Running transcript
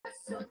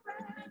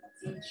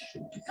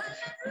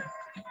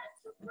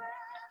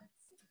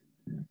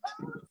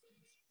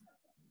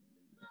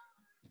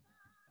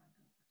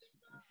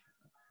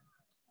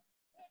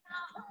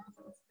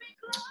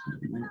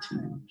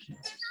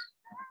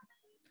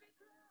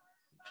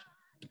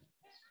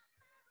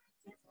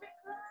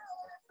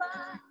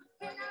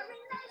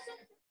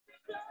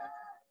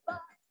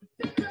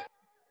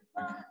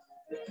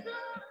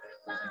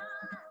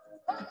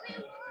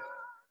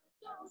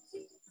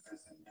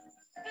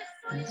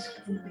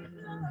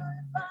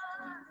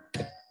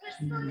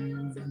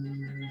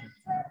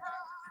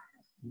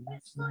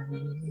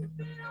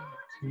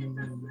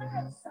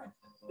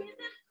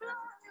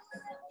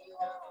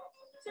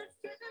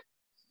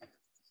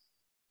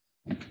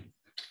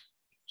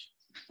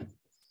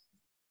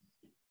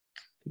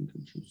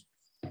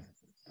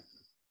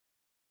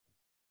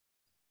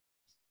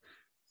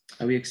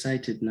Are we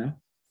excited now?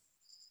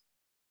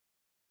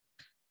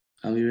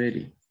 Are we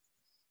ready?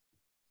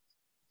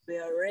 We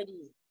are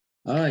ready.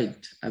 All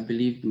right. I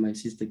believe my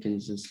sister can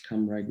just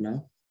come right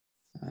now.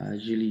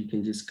 Julie, you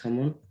can just come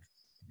on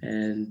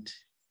and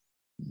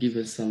give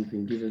us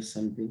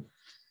something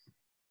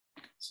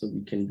so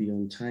we can be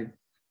on time.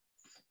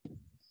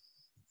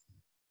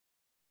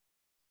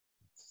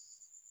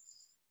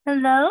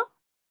 Hello.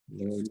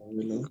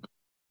 Hello.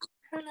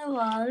 Hello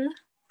all.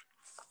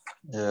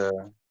 Yeah.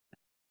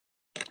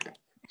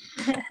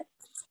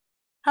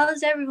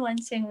 How's everyone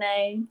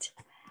tonight?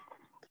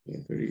 Yeah,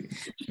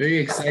 very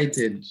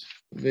excited.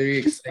 Very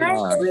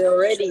excited. We're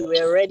ready.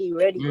 We're ready.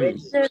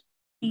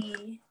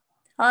 Ready.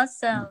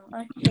 Awesome.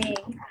 Okay.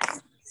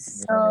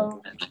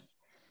 So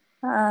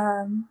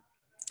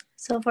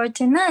for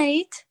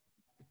tonight,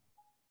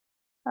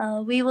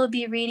 we will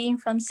be reading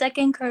from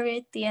 2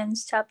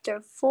 Corinthians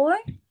chapter 4,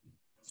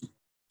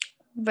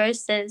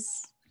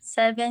 verses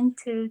 7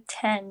 to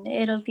 10.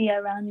 It'll be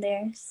around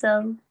there.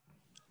 So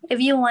if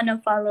you want to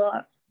follow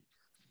up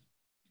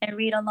and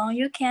read along,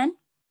 you can.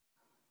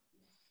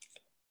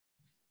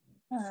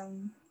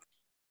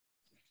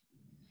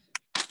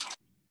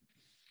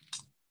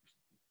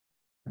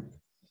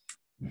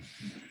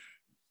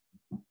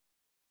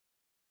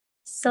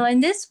 So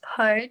in this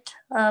part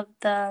of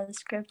the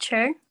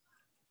scripture,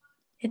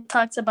 it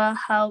talks about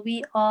how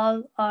we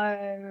all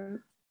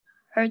are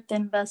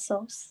earthen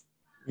vessels,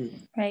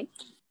 right?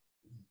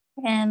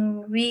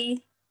 And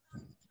we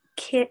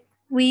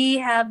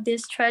have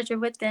this treasure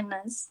within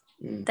us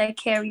that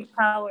carry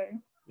power.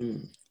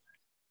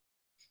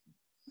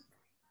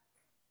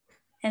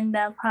 And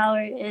that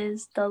power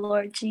is the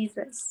Lord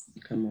Jesus.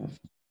 Come on.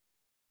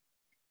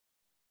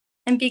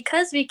 And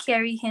because we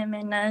carry him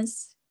in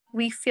us,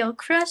 we feel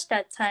crushed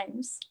at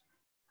times.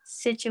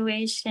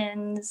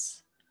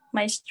 Situations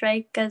might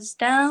strike us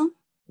down,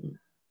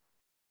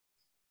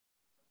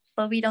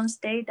 but we don't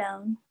stay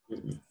down.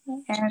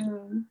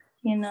 And,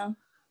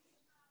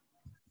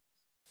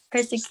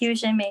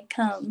 persecution may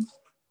come,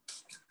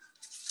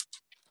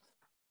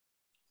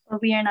 but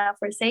we are not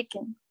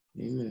forsaken.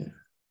 Amen.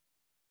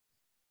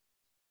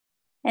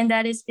 And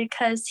that is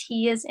because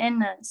he is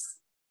in us.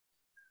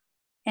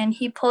 And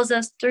he pulls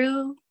us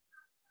through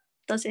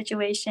the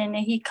situation,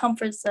 and he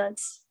comforts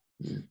us.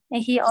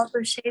 And he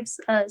also shapes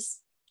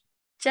us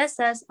just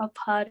as a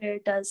potter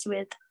does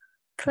with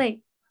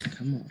clay.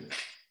 Come on.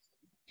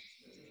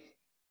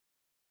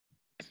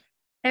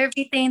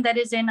 Everything that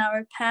is in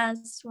our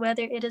past,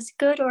 whether it is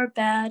good or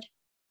bad,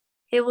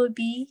 it will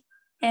be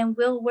and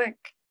will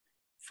work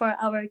for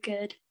our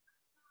good.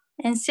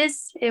 And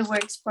since it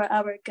works for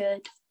our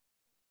good,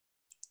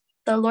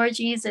 the Lord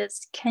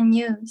Jesus can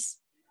use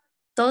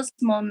those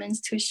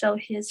moments to show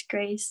his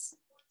grace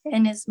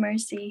and his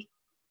mercy,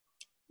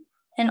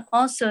 and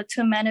also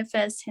to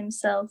manifest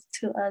himself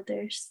to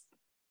others.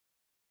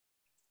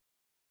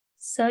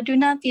 So do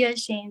not be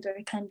ashamed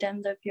or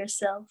condemned of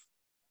yourself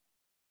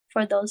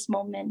for those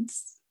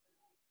moments.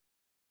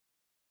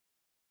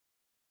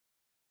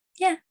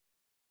 Yeah,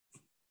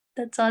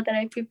 that's all that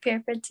I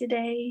prepared for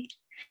today.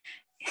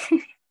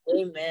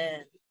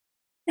 Amen.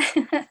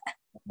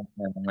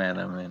 Amen.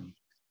 Amen.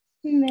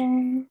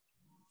 Amen.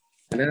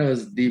 And that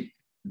was deep.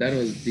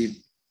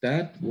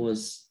 That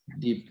was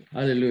deep.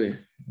 Hallelujah.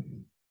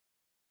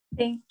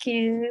 Thank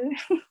you.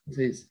 It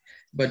says,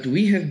 but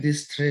we have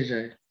this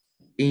treasure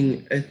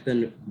in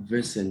earthen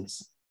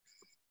vessels.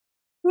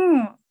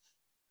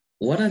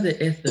 What are the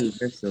earthen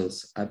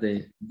vessels? Are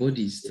the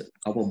bodies,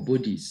 our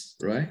bodies,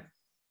 right?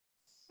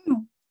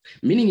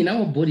 Meaning in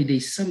our body,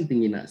 there's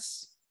something in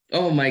us.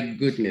 Oh my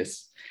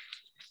goodness.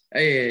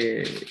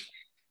 There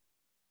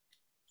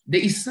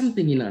is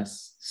something in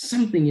us,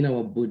 something in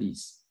our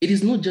bodies. It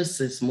is not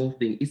just a small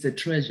thing, it's a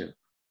treasure.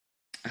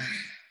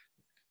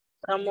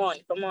 Come on.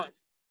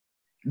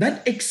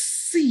 That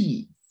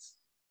exceeds,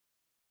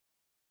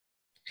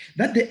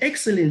 that the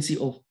excellency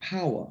of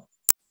power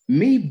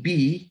may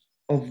be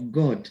of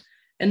God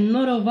and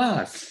not of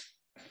us.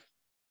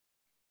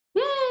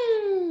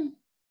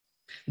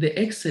 The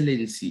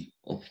excellency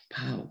of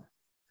power.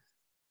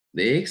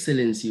 The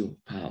excellency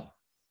of power.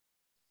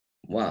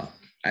 Wow.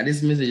 And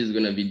this message is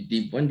going to be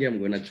deep. One day I'm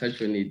going to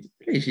touch on it.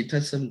 Hey, she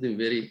touched something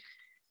very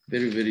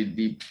Very, very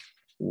deep.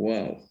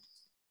 Wow.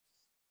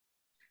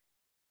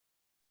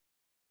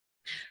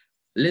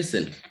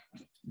 Listen,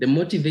 the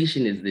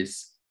motivation is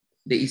this.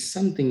 There is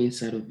something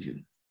inside of you.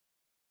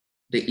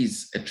 There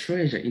is a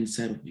treasure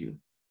inside of you.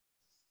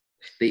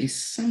 There is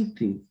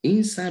something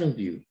inside of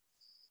you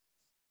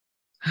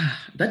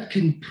that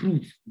can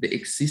prove the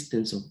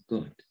existence of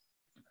God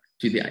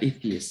to the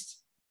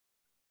atheists.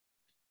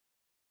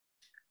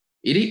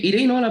 It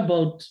ain't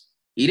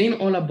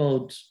all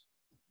about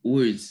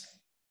words.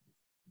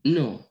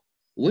 No,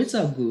 words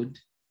are good,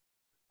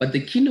 but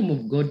the kingdom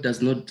of God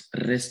does not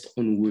rest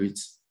on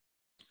words,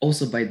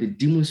 also by the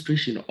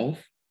demonstration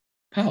of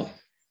power.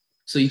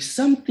 So if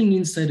something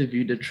inside of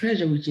you, the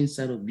treasure which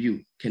inside of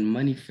you can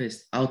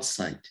manifest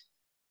outside,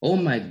 oh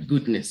my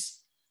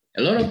goodness,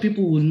 a lot of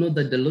people will know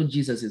that the Lord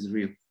Jesus is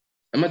real.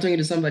 Am I talking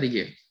to somebody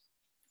here?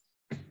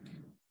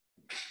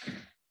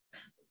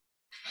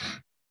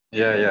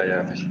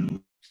 Yeah.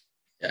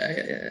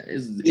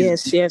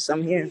 Yes,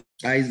 I'm here.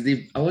 It's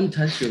deep. I won't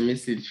touch your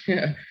message.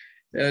 It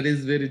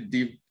is very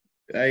deep.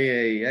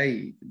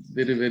 It's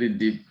very, very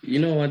deep. You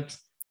know what?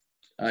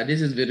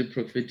 This is very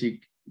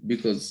prophetic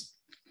because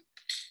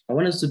I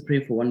want us to pray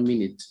for 1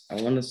 minute.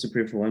 I want us to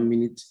pray for 1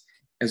 minute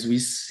as we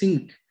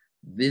sink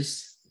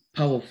this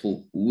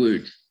powerful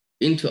word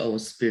into our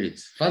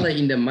spirits. Father,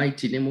 in the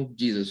mighty name of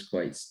Jesus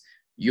Christ,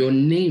 your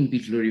name be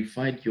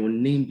glorified, your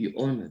name be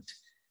honored.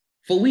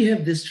 For we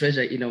have this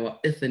treasure in our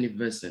earthen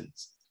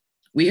vessels.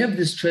 We have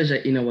this treasure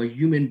in our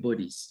human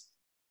bodies.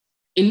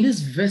 In this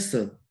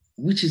vessel,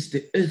 which is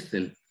the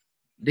earthen,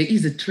 there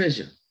is a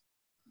treasure.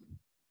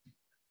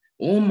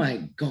 Oh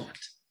my God.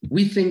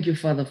 We thank you,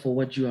 Father, for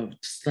what you are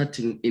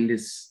starting in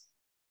this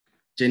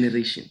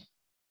generation.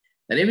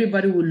 That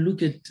everybody will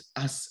look at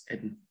us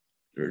and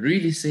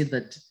really say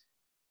that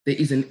there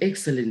is an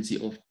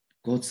excellency of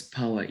God's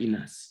power in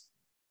us.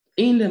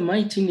 In the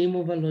mighty name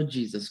of our Lord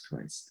Jesus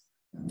Christ.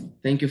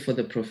 Thank you for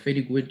the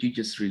prophetic word you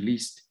just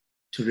released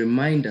to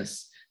remind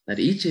us that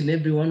each and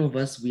every one of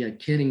us, we are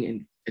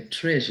carrying a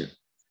treasure.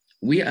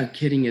 We are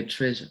carrying a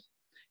treasure.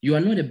 You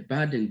are not a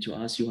burden to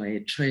us, you are a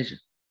treasure.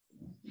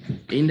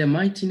 In the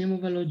mighty name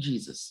of our Lord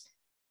Jesus.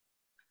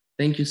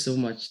 Thank you so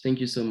much. Thank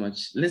you so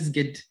much. Let's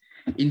get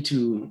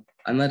into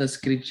another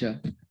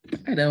scripture.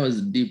 That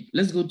was deep.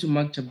 Let's go to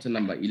Mark chapter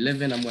number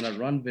 11. I'm going to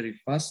run very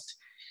fast.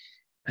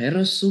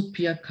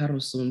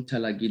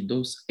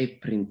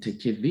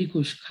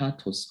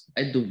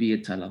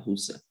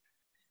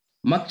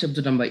 Mark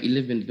chapter number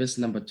 11, verse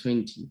number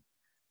 20.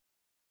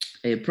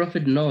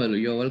 Prophet Noel,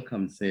 you're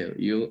welcome, sir.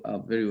 You are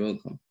very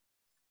welcome.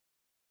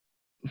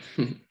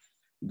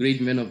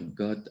 Great man of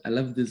God. I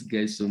love this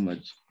guy so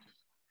much.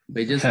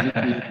 But just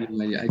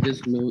I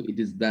just know it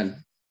is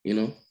done. You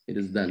know, it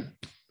is done.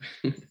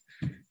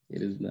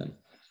 It is done.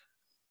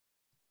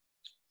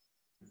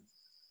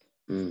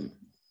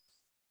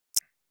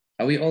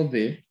 Are we all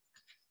there?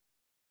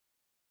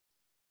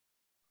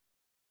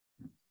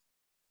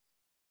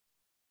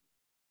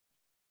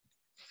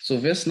 So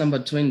verse number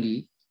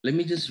 20, let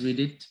me just read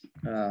it.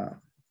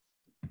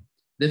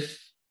 The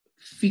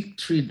fig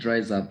tree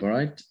dries up, all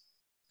right?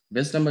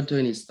 Verse number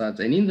 20 starts,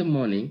 and in the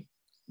morning,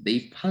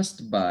 they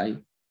passed by,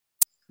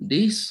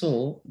 they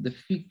saw the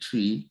fig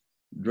tree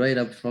dried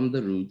up from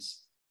the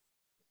roots.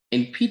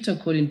 And Peter,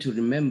 according to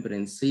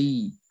remembrance,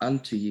 said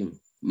unto him,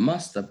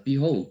 Master,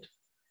 behold,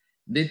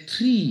 the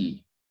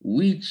tree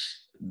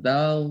which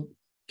thou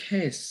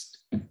cursed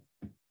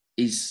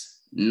is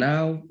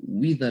now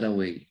withered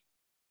away.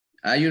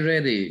 Are you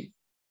ready?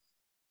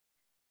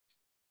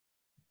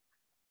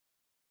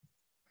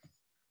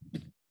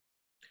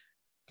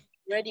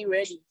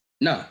 Ready.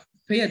 Now,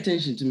 pay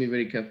attention to me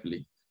very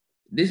carefully.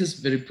 This is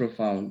very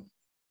profound.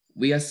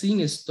 We are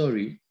seeing a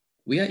story.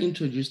 We are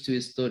introduced to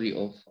a story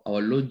of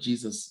our Lord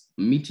Jesus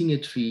meeting a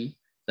tree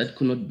that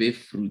could not bear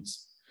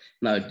fruits.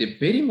 Now, the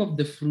bearing of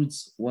the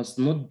fruits was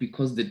not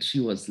because the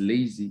tree was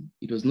lazy.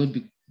 It was not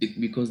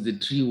because the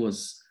tree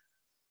was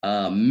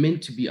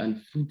meant to be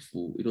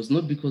unfruitful. It was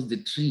not because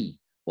the tree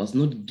was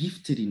not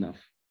gifted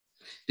enough.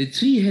 The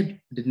tree had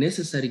the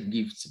necessary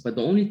gifts, but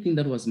the only thing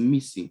that was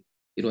missing,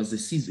 it was the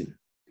season.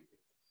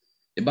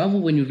 The Bible,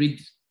 when you read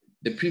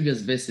the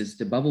previous verses,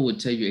 the Bible will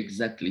tell you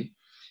exactly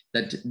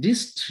that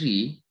this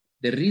tree,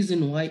 the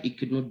reason why it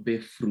could not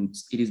bear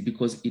fruits, it is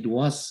because it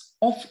was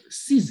off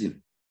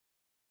season.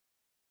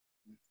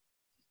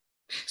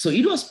 So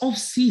it was off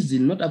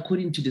season, not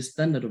according to the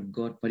standard of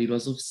God, but it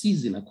was off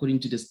season according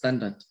to the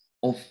standard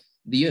of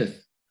the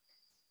earth.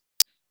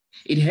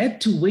 It had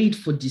to wait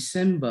for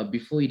December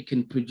before it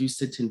can produce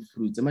certain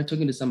fruits. Am I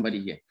talking to somebody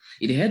here?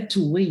 It had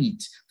to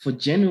wait for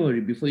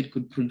January before it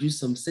could produce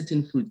some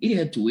certain fruit. It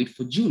had to wait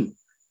for June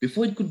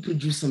before it could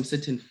produce some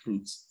certain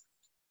fruits.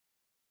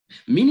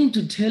 Meaning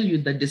to tell you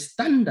that the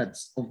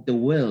standards of the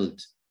world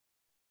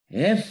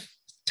have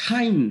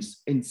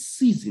times and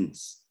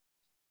seasons.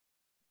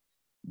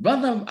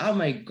 Brother, oh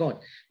my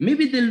God,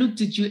 maybe they looked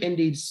at you and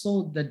they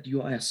saw that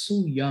you are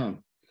so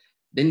young.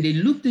 Then they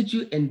looked at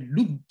you and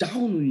looked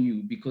down on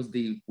you because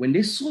when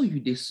they saw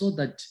you, they saw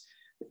that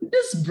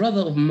this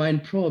brother of mine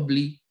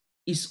probably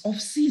is off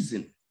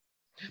season.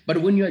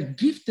 But when you are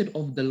gifted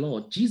of the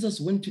Lord, Jesus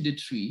went to the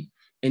tree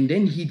and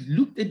then he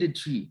looked at the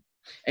tree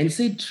and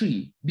said,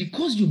 tree,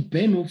 because you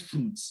bear no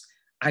fruits,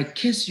 I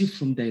curse you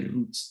from thy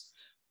roots.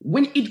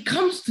 When it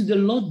comes to the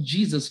Lord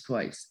Jesus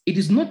Christ, it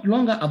is no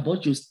longer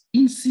about your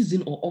in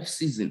season or off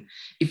season.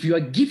 If you are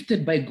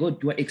gifted by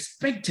God, you are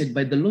expected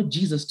by the Lord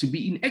Jesus to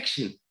be in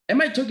action. Am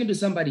I talking to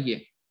somebody here?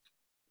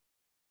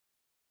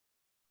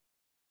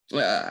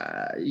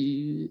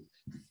 The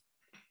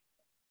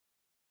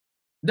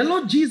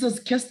Lord Jesus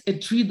cursed a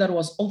tree that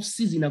was off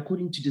season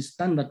according to the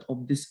standard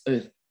of this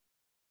earth.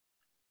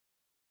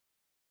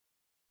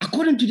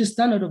 According to the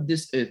standard of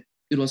this earth,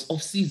 it was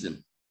off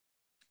season.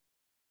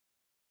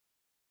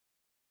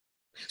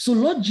 So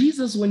Lord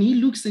Jesus, when he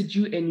looks at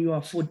you and you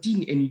are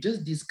 14 and you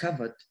just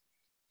discovered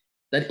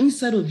that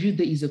inside of you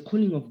there is a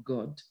calling of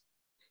God,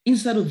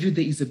 inside of you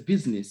there is a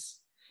business,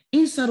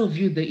 inside of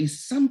you there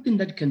is something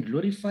that can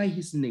glorify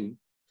his name,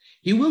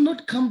 he will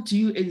not come to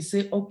you and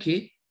say,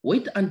 okay,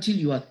 wait until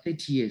you are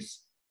 30 years.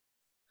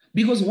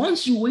 Because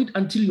once you wait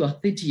until you are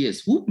 30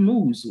 years, who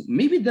knows?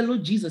 Maybe the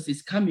Lord Jesus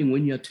is coming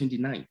when you are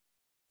 29.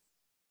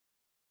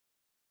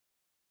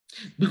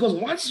 Because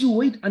once you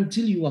wait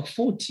until you are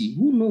 40,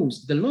 who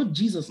knows? The Lord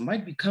Jesus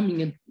might be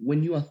coming in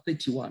when you are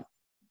 31.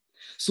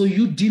 So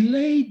you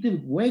delay the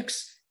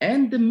works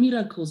and the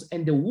miracles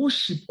and the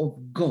worship of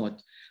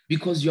God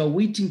because you are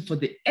waiting for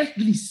the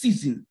earthly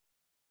season.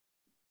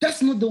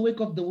 That's not the work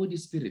of the Holy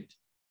Spirit.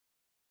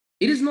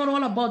 It is not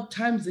all about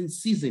times and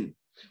season.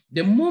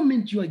 The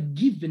moment you are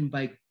given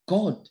by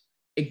God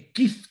a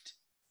gift,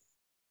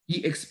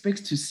 he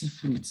expects to see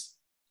fruits.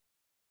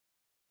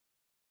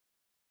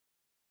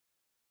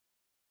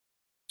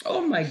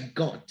 Oh my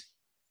God.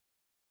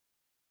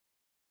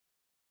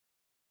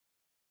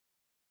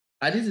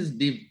 This is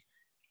deep.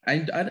 I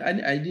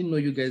didn't know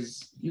you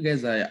guys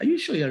are you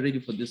sure you're ready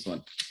for this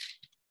one?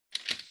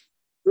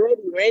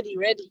 Ready.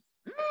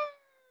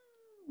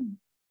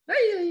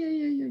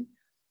 Ay.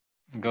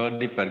 Go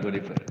deeper.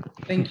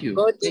 Thank you.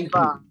 Go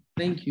deeper.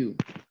 Thank you.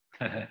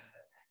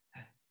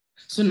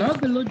 So now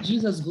the Lord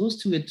Jesus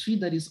goes to a tree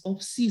that is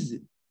off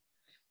season.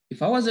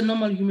 If I was a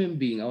normal human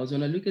being, I was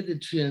going to look at the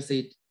tree and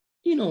say,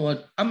 you know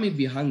what, I may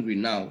be hungry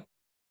now,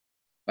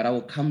 but I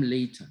will come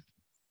later.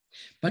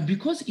 But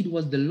because it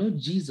was the Lord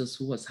Jesus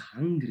who was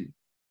hungry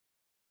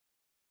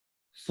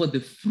for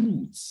the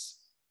fruits,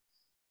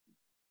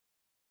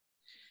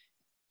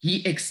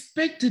 he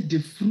expected the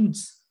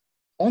fruits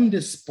on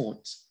the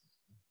spot,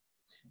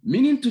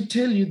 meaning to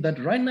tell you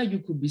that right now you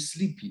could be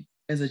sleepy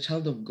as a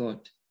child of God.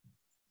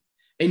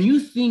 And you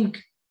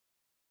think,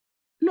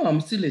 no,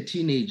 I'm still a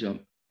teenager.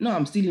 No,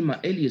 I'm still in my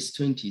earliest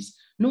 20s.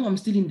 No, I'm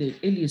still in the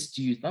earliest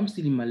youth. I'm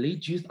still in my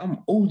late youth. I'm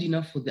old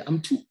enough I'm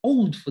too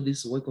old for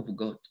this work of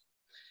God.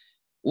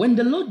 When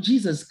the Lord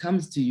Jesus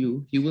comes to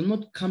you, he will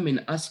not come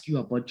and ask you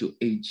about your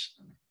age.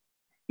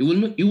 He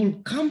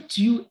will come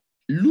to you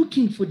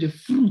looking for the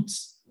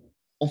fruits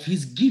of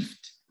his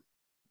gift.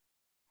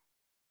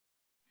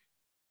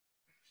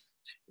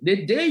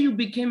 The day you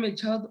became a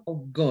child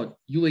of God,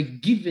 you were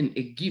given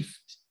a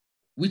gift,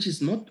 which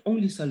is not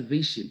only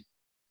salvation,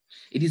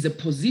 it is a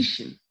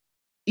position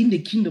in the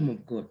kingdom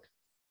of God,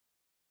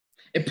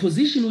 a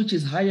position which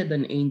is higher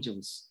than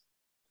angels,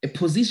 a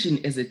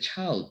position as a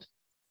child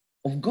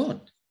of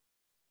God.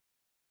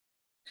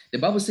 The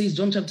Bible says,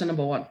 John chapter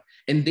number 1,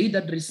 and they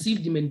that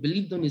received him and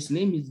believed on his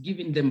name, he's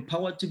given them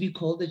power to be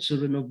called the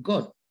children of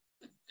God.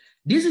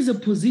 This is a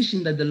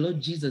position that the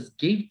Lord Jesus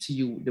gave to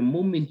you the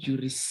moment you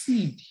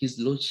received his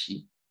lordship.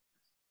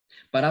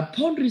 But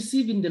upon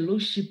receiving the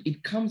lordship,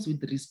 it comes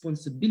with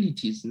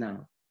responsibilities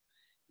now.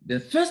 The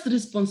first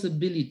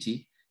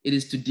responsibility, it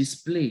is to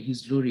display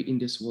his glory in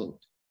this world.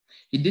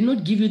 He did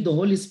not give you the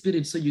Holy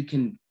Spirit so you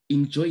can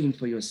enjoy him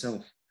for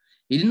yourself.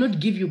 He did not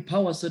give you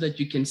power so that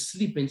you can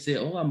sleep and say,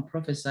 oh, I'm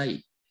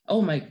prophesying.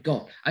 Oh my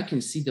God, I can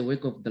see the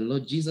work of the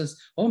Lord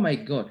Jesus. Oh my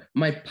God,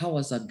 my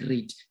powers are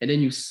great. And then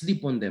you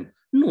sleep on them.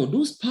 No,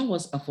 those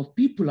powers are for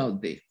people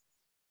out there.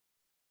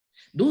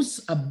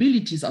 Those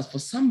abilities are for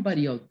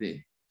somebody out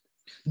there.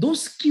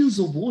 Those skills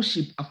of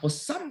worship are for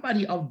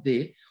somebody out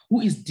there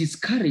who is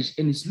discouraged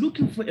and is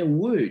looking for a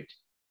word.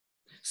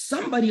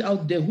 Somebody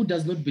out there who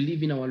does not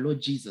believe in our Lord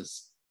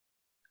Jesus.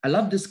 I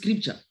love the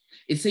scripture.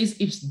 It says,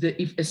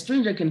 if a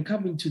stranger can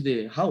come into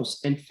the house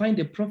and find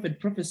a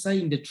prophet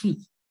prophesying the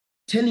truth,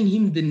 telling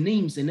him the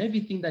names and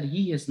everything that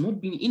he has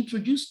not been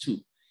introduced to,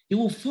 he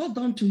will fall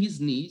down to his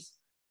knees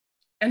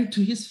and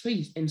to his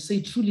face and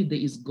say, truly there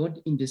is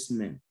God in this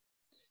man.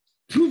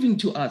 Proving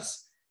to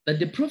us that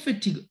the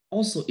prophetic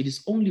also, it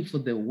is only for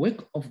the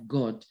work of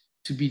God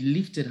to be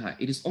lifted high.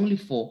 It is only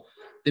for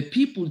the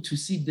people to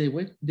see the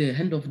work, the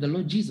hand of the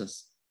Lord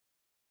Jesus.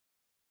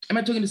 Am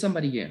I talking to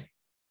somebody here?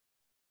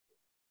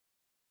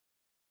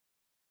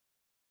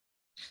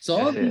 So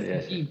all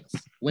these gifts,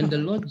 when the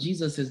Lord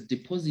Jesus has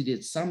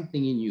deposited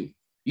something in you,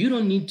 you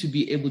don't need to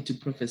be able to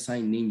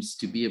prophesy names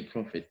to be a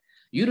prophet.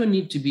 You don't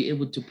need to be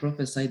able to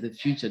prophesy the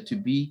future to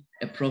be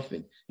a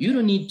prophet. You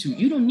don't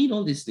need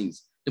all these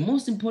things. The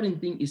most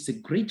important thing is a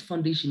great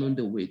foundation on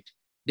the word,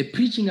 the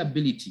preaching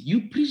ability.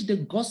 You preach the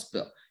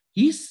gospel.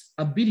 his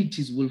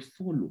abilities will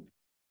follow.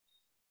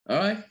 All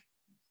right?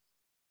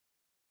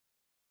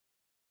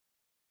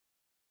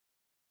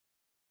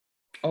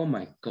 Oh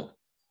my God.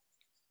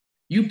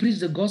 You preach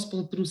the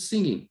gospel through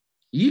singing.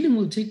 Healing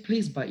will take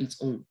place by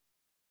its own.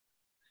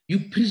 You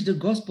preach the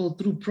gospel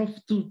through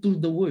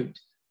the word,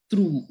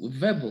 through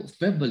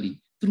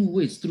verbally, through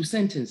words, through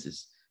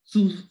sentences,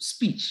 through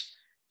speech.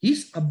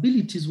 His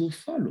abilities will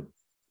follow.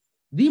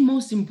 The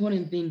most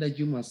important thing that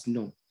you must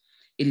know,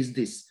 it is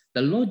this.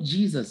 The Lord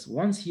Jesus,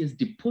 once he has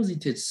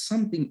deposited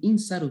something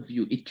inside of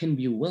you, it can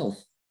be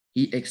wealth.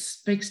 He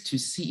expects to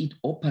see it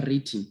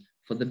operating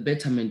for the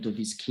betterment of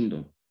his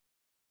kingdom.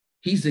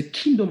 He's a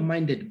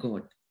kingdom-minded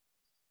God.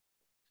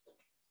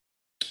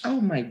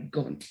 Oh my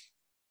God.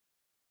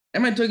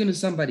 Am I talking to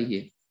somebody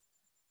here?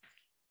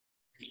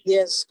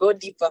 Yes, go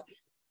deeper.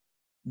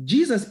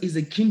 Jesus is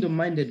a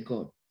kingdom-minded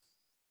God.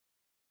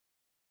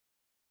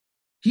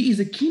 He is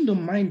a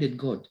kingdom-minded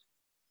God.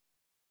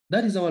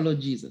 That is our Lord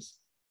Jesus.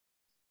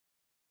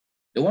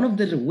 And one of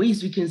the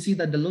ways we can see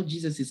that the Lord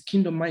Jesus is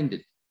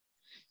kingdom-minded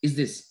is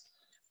this.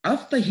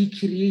 After he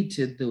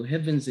created the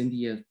heavens and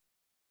the earth,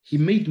 he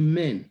made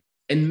men.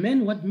 And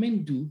men, what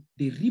men do,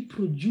 they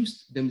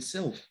reproduce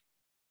themselves.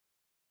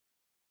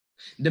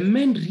 The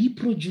men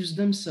reproduce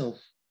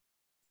themselves.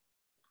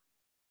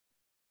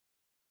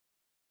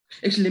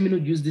 Actually, let me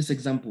not use this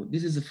example.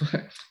 This is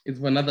it's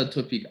for another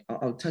topic.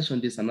 I'll touch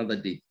on this another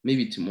day,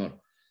 maybe tomorrow.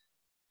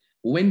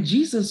 When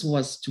Jesus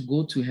was to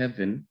go to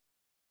heaven,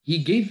 he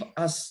gave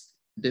us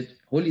the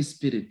Holy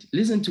Spirit.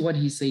 Listen to what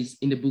he says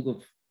in the book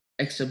of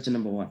Acts chapter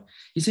number 1.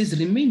 He says,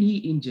 remain ye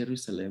in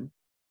Jerusalem.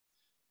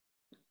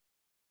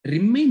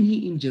 Remain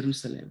ye in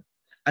Jerusalem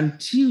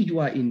until you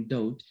are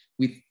endowed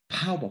with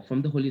power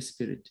from the Holy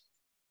Spirit,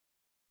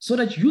 so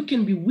that you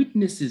can be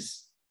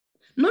witnesses,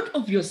 not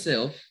of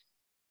yourself,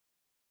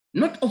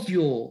 not of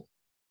your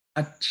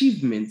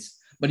achievements,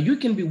 but you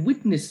can be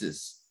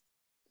witnesses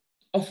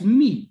of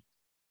me,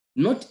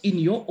 not in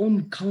your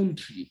own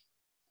country,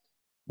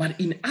 but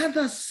in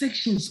other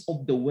sections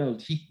of the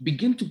world. He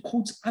began to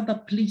quote other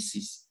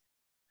places,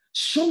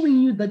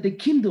 showing you that the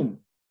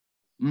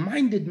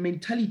kingdom-minded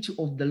mentality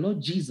of the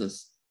Lord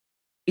Jesus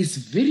is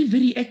very,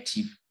 very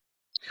active.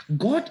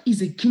 God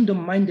is a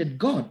kingdom-minded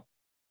God.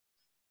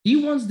 He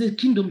wants the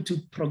kingdom to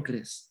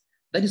progress.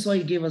 That is why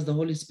he gave us the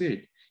Holy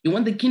Spirit. He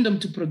wants the kingdom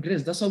to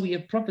progress. That's why we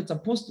have prophets,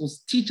 apostles,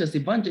 teachers,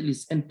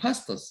 evangelists, and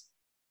pastors.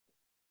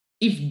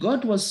 If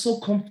God was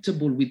so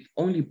comfortable with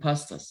only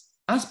pastors,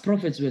 us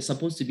prophets were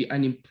supposed to be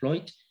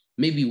unemployed,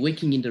 maybe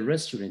working in the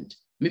restaurant,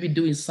 maybe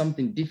doing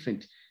something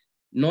different.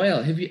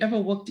 Noel, have you ever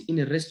worked in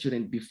a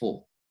restaurant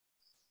before?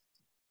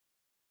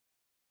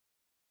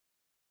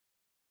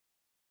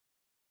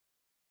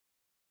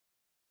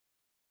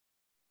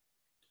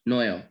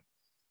 Noel.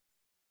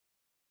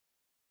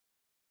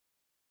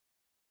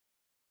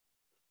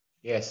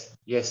 Yes,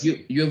 yes.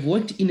 You have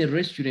worked in a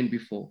restaurant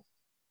before.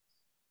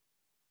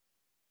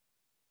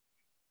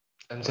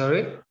 I'm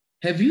sorry?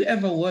 Have you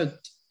ever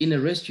worked in a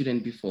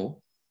restaurant before?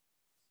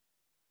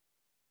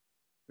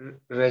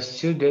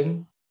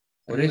 Restaurant?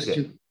 What is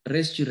it?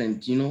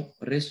 Restaurant, you know,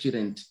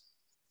 restaurant.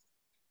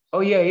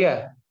 Oh, yeah,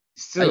 yeah.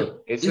 It's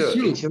true. It's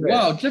true. It's true.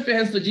 Wow, clap your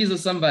hands for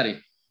Jesus, somebody.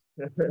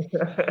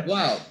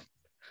 Wow.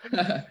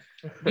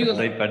 Because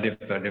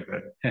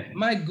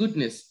my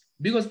goodness,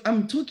 because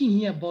I'm talking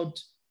here about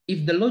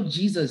if the Lord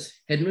Jesus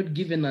had not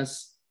given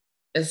us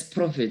as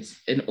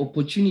prophets an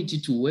opportunity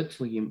to work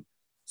for him,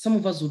 some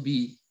of us would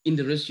be in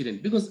the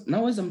restaurant. Because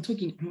now as I'm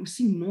talking, I'm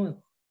seeing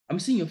Noel. I'm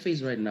seeing your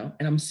face right now,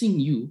 and I'm seeing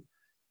you,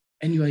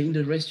 and you are in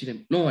the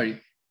restaurant. No worry.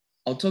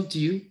 I'll talk to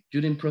you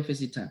during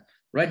prophecy time.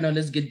 Right now,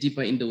 let's get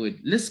deeper in the word.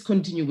 Let's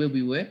continue where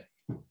we were.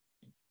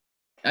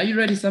 Are you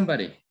ready,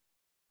 somebody?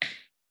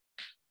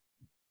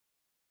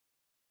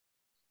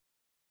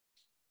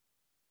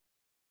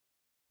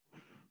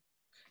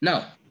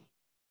 Now,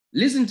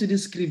 listen to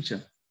this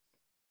scripture.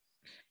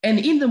 And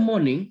in the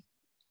morning,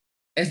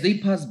 as they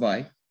passed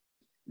by,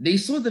 they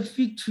saw the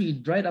fig tree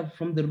dried up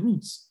from the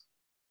roots.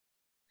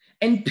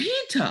 And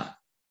Peter,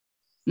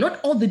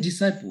 not all the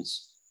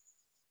disciples,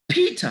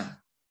 Peter,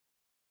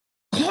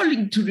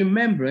 calling to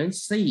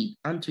remembrance, said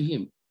unto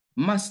him,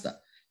 Master,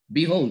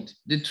 behold,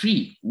 the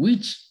tree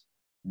which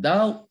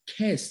thou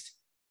cast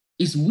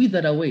is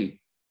withered away.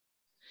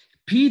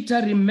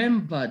 Peter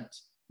remembered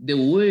the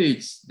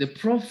words, the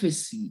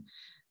prophecy,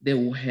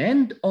 the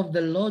hand of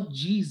the Lord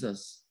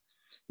Jesus.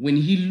 When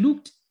he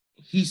looked,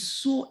 he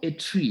saw a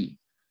tree,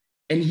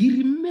 and he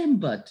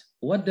remembered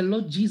what the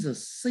Lord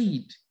Jesus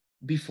said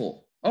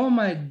before. Oh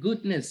my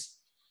goodness.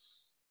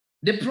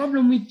 The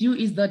problem with you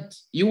is that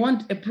you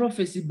want a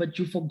prophecy, but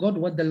you forgot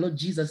what the Lord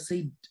Jesus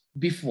said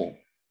before.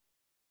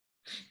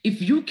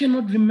 If you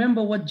cannot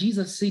remember what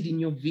Jesus said in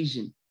your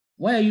vision,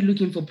 why are you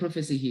looking for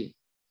prophecy here?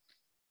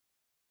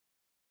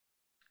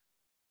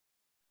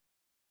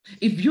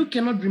 If you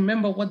cannot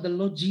remember what the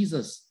Lord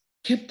Jesus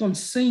kept on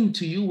saying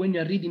to you when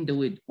you're reading the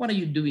word, what are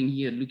you doing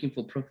here looking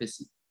for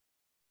prophecy?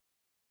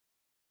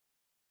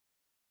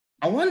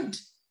 I want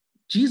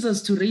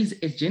Jesus to raise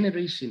a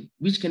generation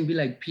which can be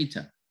like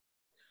Peter,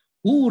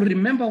 who will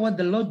remember what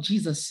the Lord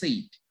Jesus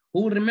said,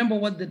 who will remember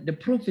what the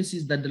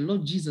prophecies that the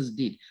Lord Jesus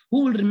did,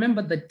 who will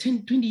remember that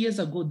 10, 20 years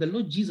ago, the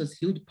Lord Jesus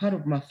healed part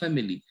of my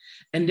family.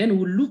 And then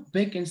we'll look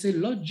back and say,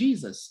 Lord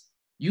Jesus,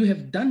 you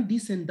have done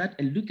this and that,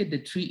 and look at the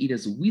tree, it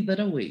has withered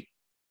away.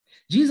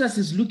 Jesus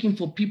is looking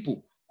for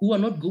people who are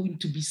not going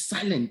to be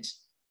silent.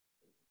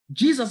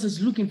 Jesus is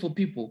looking for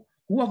people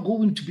who are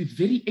going to be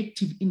very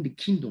active in the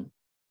kingdom.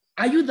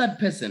 Are you that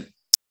person?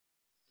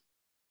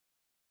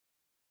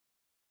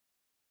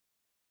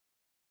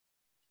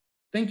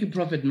 Thank you,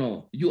 Prophet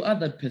Noah. You are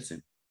that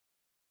person.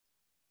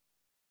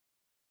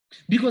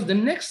 Because the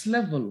next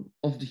level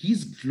of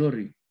his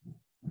glory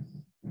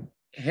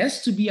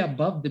has to be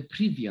above the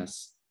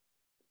previous.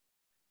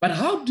 But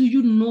how do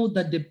you know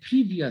that the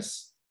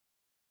previous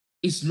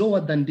is lower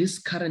than this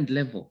current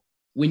level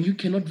when you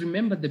cannot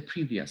remember the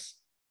previous?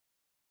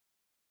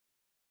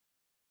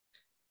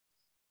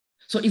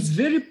 So it's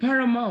very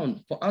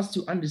paramount for us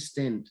to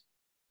understand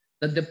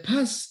that the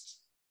past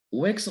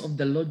works of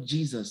the Lord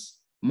Jesus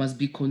must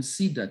be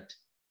considered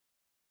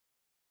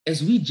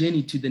as we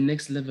journey to the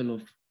next level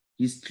of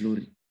his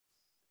glory.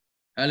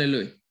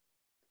 Hallelujah.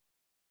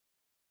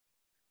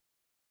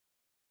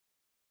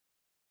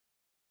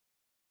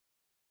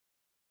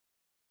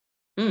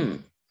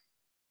 Am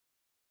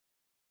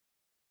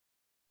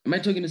I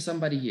talking to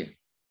somebody here?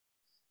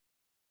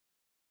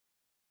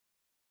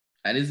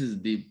 This is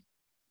deep.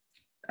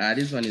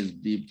 This one is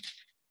deep.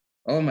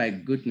 Oh my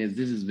goodness,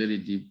 this is very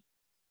deep.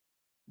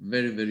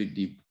 Very, very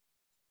deep.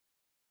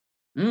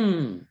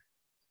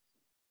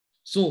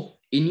 So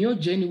in your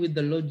journey with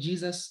the Lord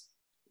Jesus,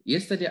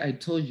 yesterday I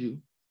told you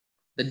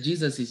that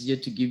Jesus is here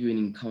to give you an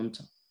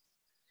encounter.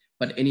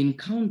 But an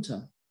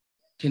encounter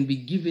can be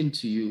given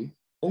to you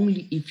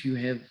only if you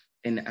have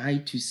an eye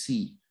to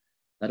see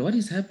that what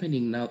is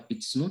happening now,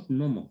 it's not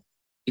normal.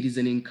 It is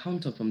an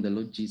encounter from the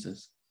Lord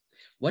Jesus.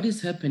 What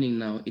is happening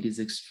now, it is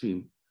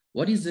extreme.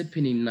 What is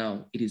happening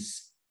now, it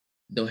is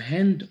the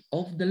hand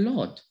of the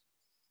Lord.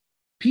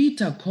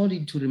 Peter called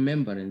into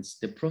remembrance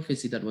the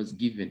prophecy that was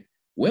given.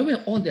 Where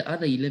were all the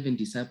other 11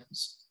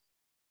 disciples?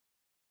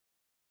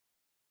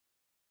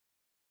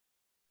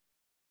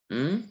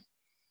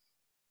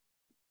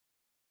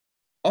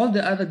 All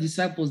the other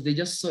disciples, they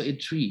just saw a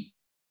tree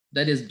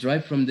that is dry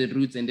from the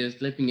roots and they're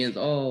clapping hands.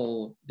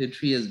 Oh, the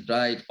tree is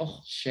dried. Oh,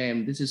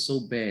 shame, this is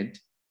so bad.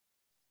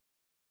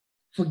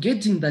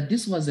 Forgetting that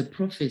this was a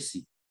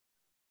prophecy,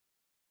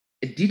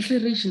 a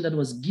declaration that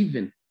was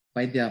given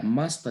by their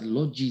master,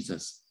 Lord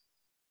Jesus.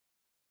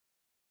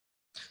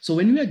 So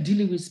when we are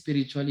dealing with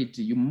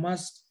spirituality, you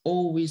must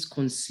always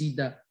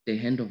consider the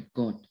hand of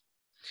God.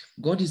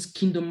 God is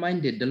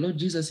kingdom-minded. The Lord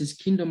Jesus is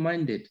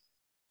kingdom-minded.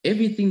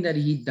 Everything that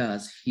he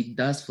does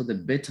for the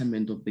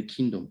betterment of the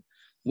kingdom.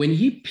 When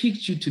he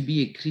picked you to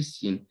be a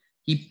Christian,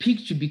 he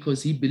picked you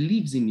because he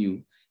believes in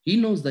you. He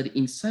knows that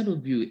inside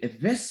of you, a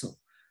vessel,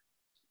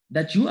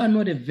 that you are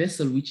not a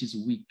vessel which is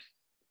weak.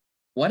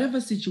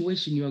 Whatever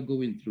situation you are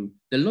going through,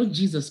 the Lord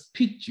Jesus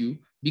picked you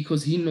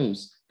because he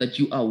knows that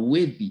you are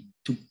worthy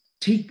to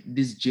take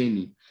this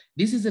journey.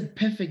 This is a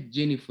perfect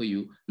journey for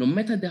you. No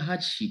matter the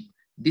hardship,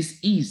 this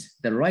is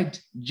the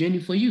right journey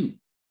for you.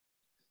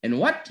 And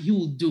what he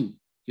will do,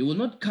 he will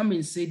not come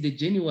and say the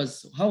journey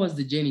was, how was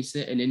the journey,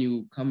 sir? And then you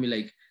will come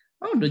like,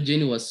 oh, the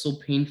journey was so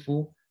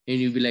painful. And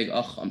you'll be like,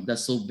 oh,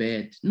 that's so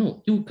bad.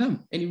 No, he will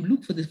come and he will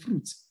look for the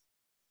fruits.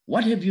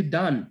 What have you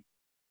done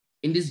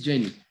in this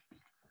journey?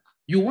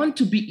 You want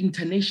to be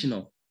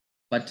international,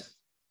 but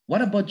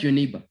what about your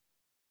neighbor?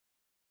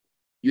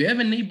 You have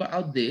a neighbor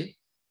out there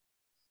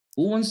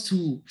who wants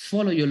to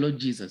follow your Lord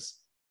Jesus,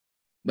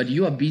 but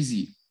you are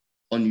busy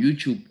on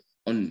YouTube,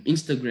 on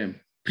Instagram,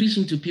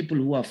 preaching to people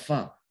who are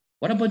far.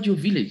 What about your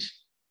village?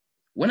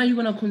 When are you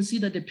going to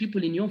consider the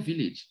people in your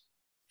village?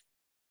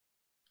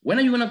 When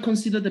are you going to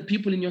consider the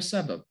people in your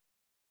suburb?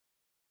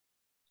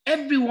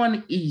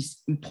 Everyone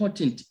is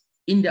important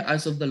in the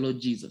eyes of the Lord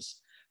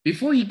Jesus.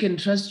 Before he can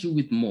trust you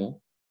with more,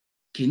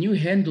 can you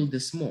handle the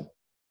small?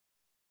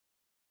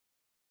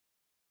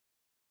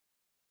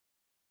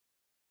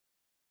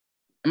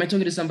 Am I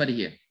talking to somebody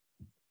here?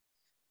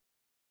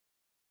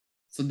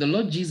 So the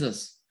Lord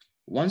Jesus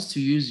wants to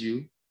use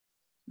you,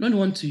 not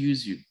want to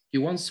use you. He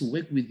wants to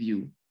work with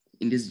you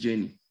in this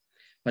journey.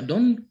 But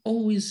don't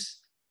always,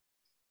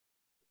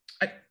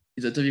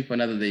 it's a topic for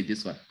another day,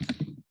 this one.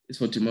 It's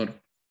for tomorrow.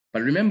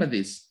 But remember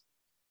this,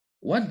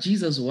 what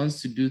Jesus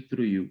wants to do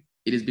through you,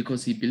 it is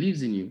because he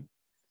believes in you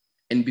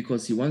and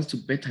because he wants to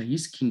better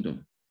his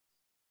kingdom.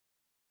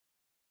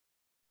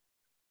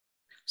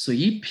 So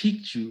he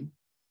picked you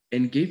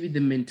and gave you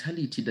the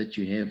mentality that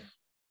you have,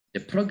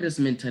 the progress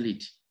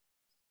mentality,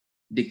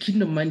 the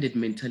kingdom-minded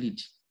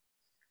mentality,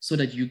 so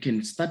that you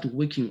can start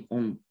working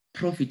on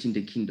profiting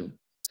the kingdom.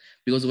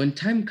 Because when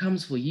time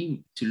comes for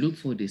him to look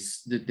for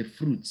this, the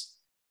fruits,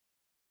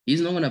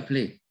 he's not going to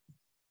play.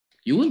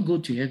 You will go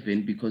to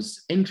heaven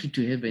because entry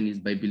to heaven is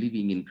by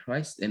believing in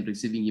Christ and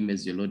receiving him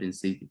as your Lord and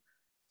Savior.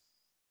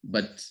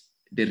 But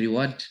the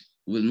reward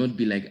will not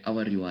be like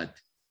our reward.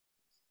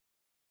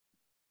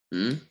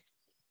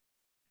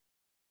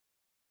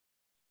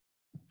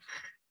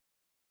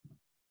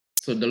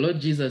 So the Lord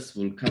Jesus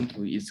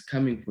is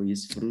coming for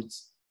his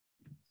fruits.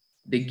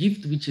 The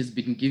gift which has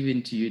been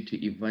given to you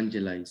to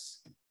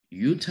evangelize,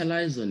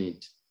 utilize on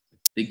it.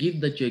 The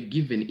gift that you're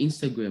given,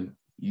 Instagram,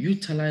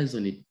 utilize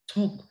on it.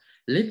 Talk.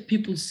 Let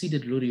people see the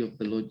glory of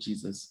the Lord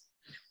Jesus.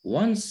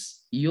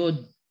 Once your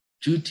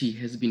duty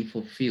has been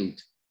fulfilled,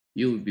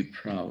 you will be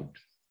proud.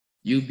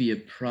 You'll be a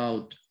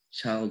proud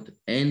child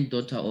and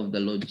daughter of the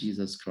Lord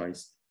Jesus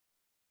Christ.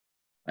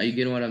 Are you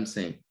getting what I'm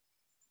saying?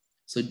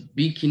 So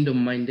be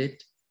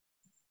kingdom-minded.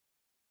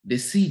 The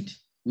seed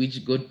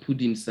which God put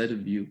inside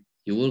of you,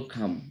 he will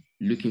come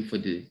looking for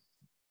the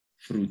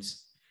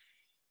fruits.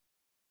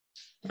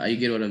 Are you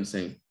getting what I'm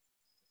saying?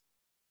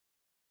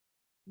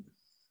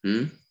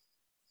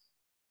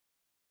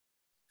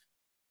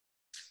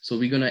 So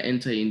we're going to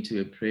enter into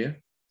a prayer.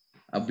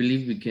 I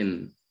believe we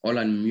can all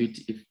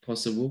unmute if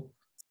possible.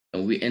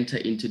 And we enter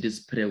into this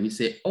prayer. We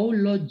say, oh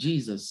Lord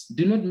Jesus,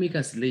 do not make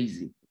us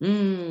lazy.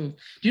 Do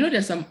you know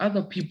there's some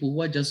other people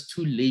who are just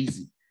too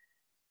lazy?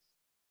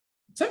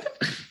 Some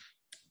people,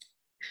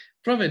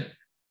 Prophet,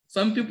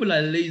 some people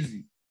are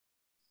lazy.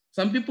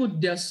 Some people,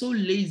 they are so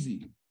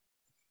lazy.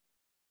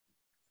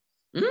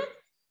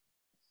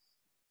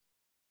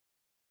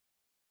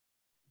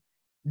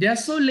 They are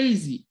so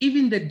lazy,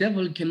 even the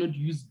devil cannot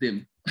use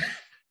them.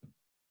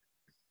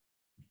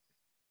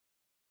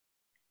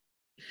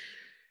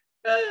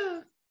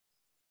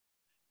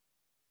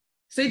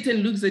 Satan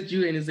looks at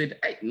you and he said,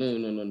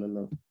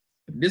 no.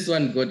 This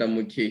one, God, I'm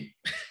okay.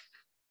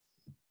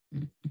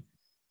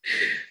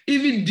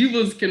 Even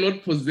demons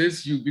cannot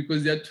possess you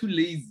because they are too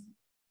lazy.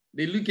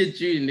 They look at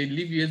you and they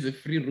leave you as a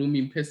free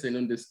roaming person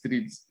on the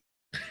streets.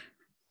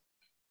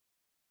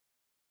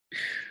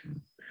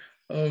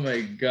 Oh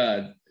my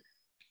God.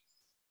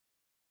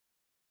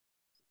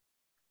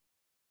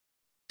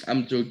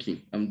 I'm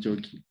joking.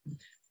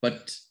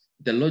 But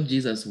the Lord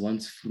Jesus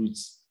wants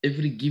fruits.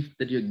 Every gift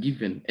that you're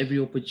given, every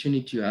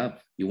opportunity you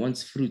have, he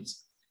wants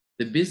fruits.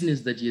 The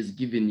business that he has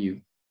given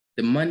you,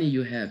 the money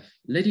you have,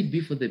 let it be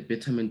for the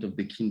betterment of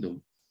the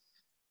kingdom.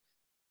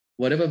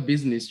 Whatever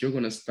business you're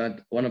going to start,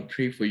 I want to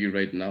pray for you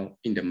right now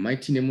in the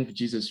mighty name of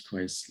Jesus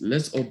Christ.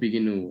 Let's all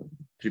begin to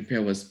prepare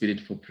our spirit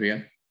for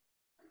prayer.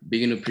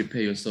 Begin to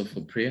prepare yourself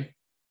for prayer.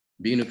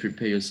 Begin to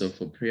prepare yourself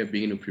for prayer.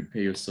 Begin to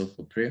prepare yourself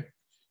for prayer.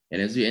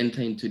 And as we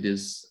enter into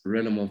this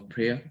realm of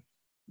prayer,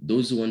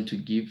 those who want to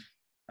give,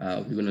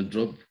 we're going to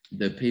drop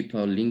the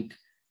PayPal link.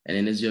 And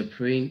then as you're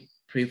praying,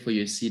 pray for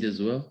your seed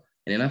as well.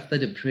 And then after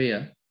the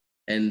prayer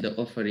and the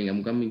offering,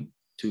 I'm coming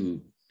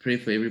to pray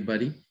for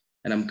everybody.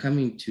 And I'm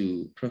coming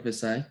to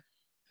prophesy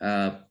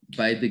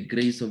by the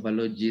grace of our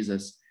Lord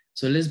Jesus.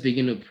 So let's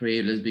begin to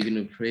pray. Let's begin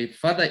to pray.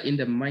 Father, in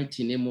the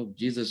mighty name of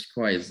Jesus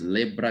Christ,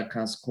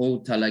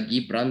 Lebrakasko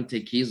talagi brante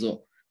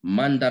kizo.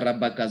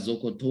 Mandarabaka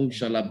zoko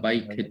tosha la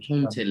baike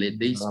tonte le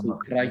desto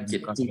kraike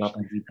tush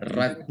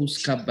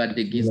rakuska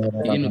badegiza.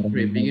 Begin to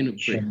pray, begin to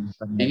pray,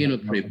 begin to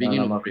pray,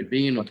 begin to pray,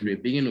 begin to pray,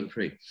 begin to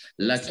pray.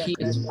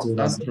 Lakis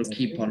astro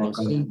kiparos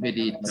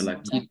umvedita la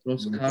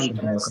kitros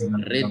canto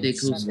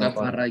redecus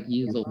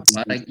caparagizo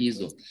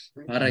paragizo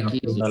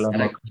paragizo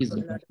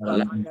paragizo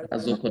la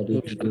azoko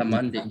tosha la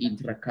mande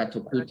itra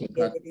kato kuto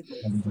kato.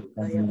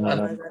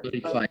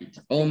 Glorified.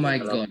 Oh my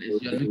God,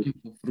 as you're looking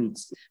for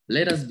fruits,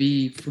 let us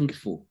be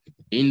fruitful.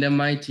 In the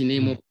mighty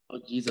name of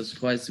Lord Jesus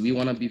Christ, we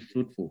want to be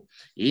fruitful.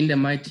 In the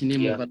mighty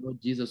name of our Lord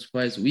Jesus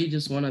Christ, we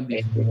just want to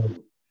be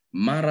fruitful.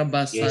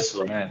 Marabasa. Yes,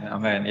 Lord.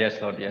 Amen. Yes,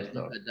 Lord. Yes,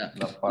 Lord.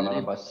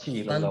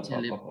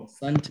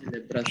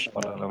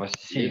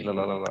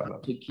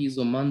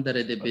 Tukizo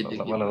mandare de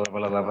bedegi.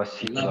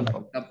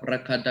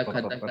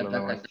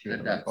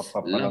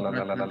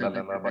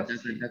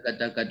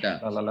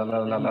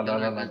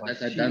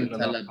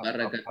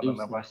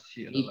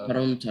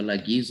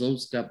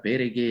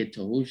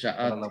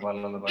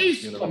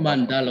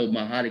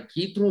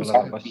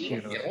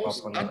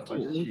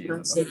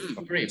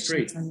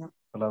 Pray.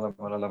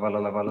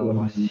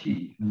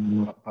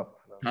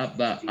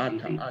 Haba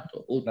ata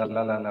ato oto.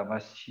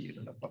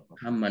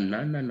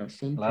 Hamanana na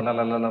sonte.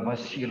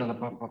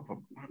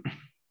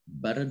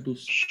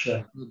 Baradus.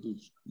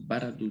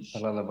 Baradus. I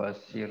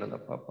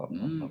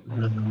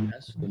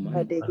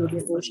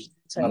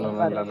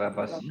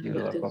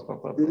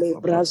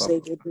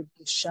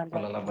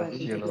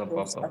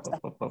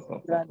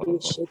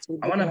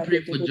want to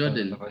pray for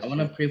Jordan. I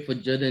want to pray for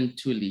Jordan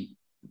Tully.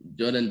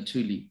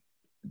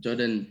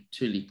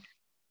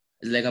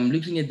 It's like I'm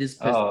looking at this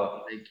person.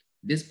 Like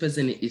this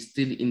person is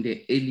still in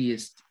the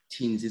earliest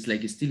teens. It's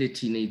like he's still a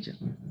teenager.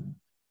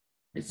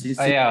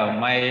 Yeah,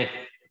 my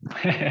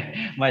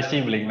my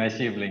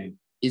sibling.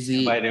 Is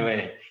he? By the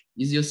way,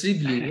 is your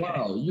sibling?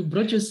 Wow, you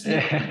brought your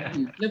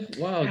sibling.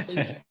 Wow, thank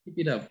you. Keep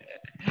it up.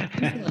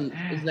 This one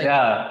is like,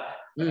 yeah.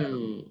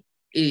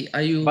 Hey,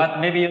 are you? But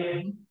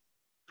maybe.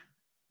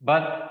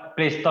 But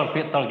please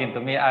talking to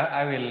me.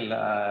 I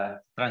will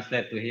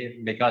translate to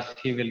him because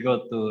he will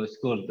go to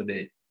school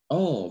today.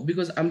 Oh,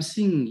 because I'm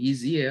seeing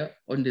he's here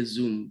on the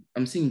Zoom.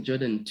 I'm seeing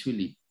Jordan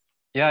Tully.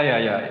 Yeah.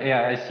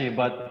 I see.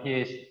 But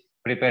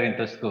preparing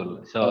to school.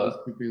 I was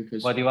So preparing for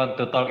what school. you want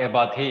to talk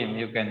about him,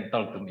 you can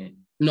talk to me.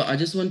 No, I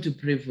just want to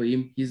pray for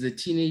him. He's a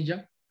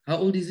teenager. How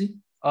old is he?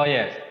 Oh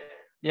yes,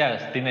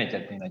 yes,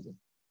 teenager.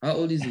 How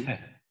old is he?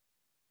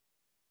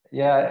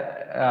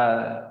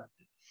 Yeah,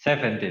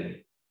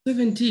 17.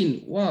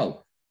 17.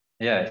 Wow.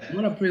 Yes. I'm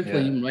gonna pray for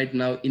Yeah. him right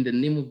now in the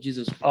name of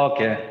Jesus Christ.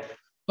 Okay.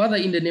 Father,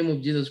 in the name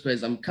of Jesus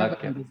Christ, I'm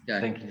covering Okay. this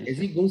guy. Thank you, As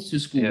he Jesus. goes to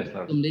school, Yes,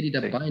 Lord. some lady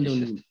that Thank you, bind on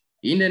Jesus. him.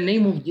 In the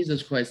name of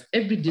Jesus Christ,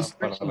 every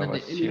distraction that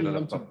the enemy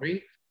wants to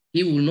bring,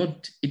 it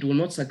will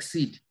not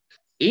succeed.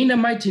 In the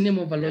mighty name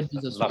of our Lord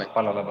Jesus Christ,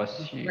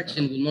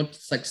 distraction will not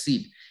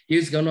succeed.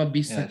 He's gonna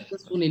be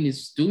successful in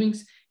his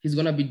doings. He's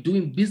gonna be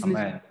doing business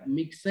that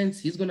makes sense.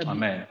 He's gonna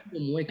be a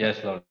kingdom worker.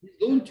 Yes, Lord. He's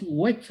going to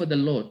work for the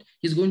Lord.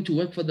 He's going to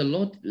work for the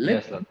Lord.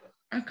 Yes, Lord.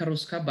 Amen.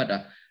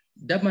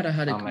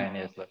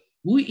 Yes, Lord.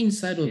 Who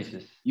inside of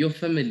Jesus. your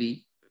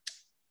family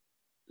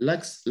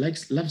loves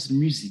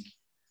music?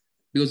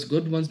 Because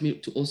God wants me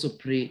to also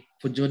pray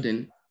for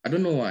Jordan. I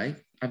don't know why.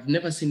 I've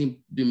never seen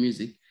him do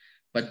music,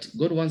 but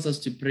God wants us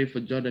to pray for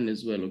Jordan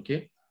as well,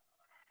 okay?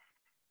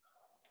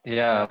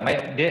 Yeah,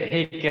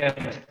 he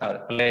can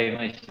play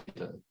music.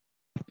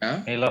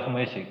 Yeah? He loves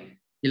music.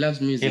 He loves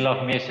music. He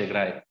loves music,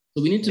 right?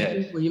 So we need to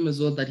pray for him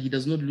as well that he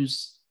does not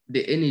lose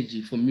the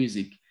energy for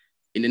music.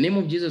 In the name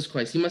of Jesus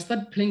Christ, he must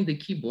start playing the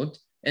keyboard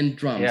and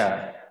drums.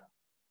 Yeah.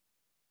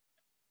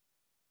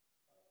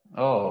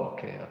 Oh,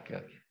 okay.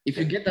 If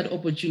you get that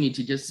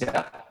opportunity, just teach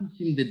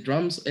him the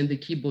drums and the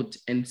keyboard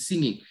and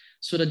singing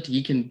so that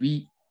he can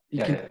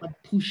start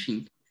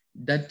pushing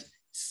that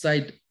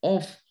side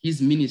of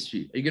his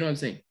ministry. You get what I'm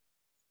saying?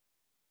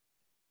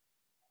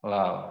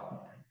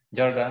 Wow.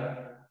 Jordan.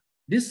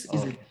 This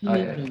is a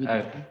teenager with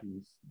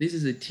greatness. This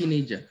is a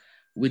teenager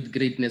with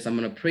greatness. I'm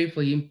going to pray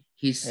for him.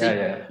 He's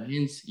safe.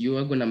 Hence, you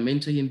are going to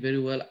mentor him very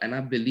well. And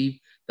I believe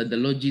that the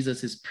Lord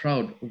Jesus is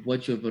proud of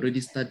what you have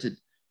already started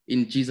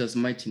in Jesus'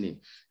 mighty name.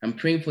 I'm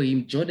praying for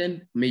him.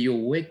 Jordan, may your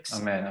works,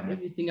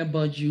 everything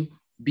about you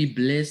be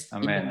blessed.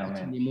 In the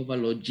mighty name of our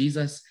Lord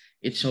Jesus,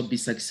 it shall be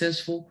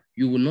successful.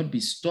 You will not be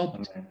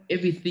stopped.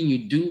 Everything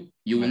you do,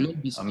 you will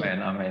not be stopped.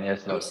 Amen.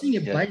 Yes, Lord. I'm seeing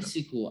a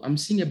bicycle. I'm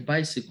seeing a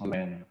bicycle.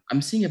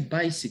 I'm seeing a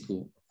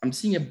bicycle. I'm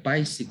seeing a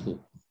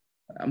bicycle.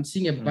 I'm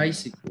seeing a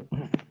bicycle.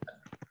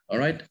 All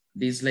right.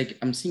 There's like,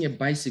 I'm seeing a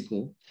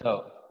bicycle.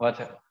 So what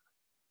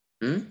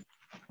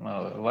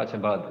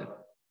about it?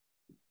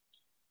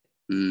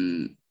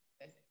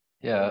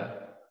 Yeah.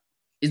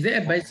 Is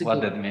there a bicycle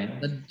what that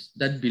mean?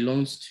 that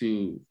belongs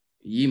to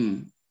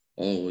him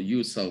or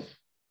yourself?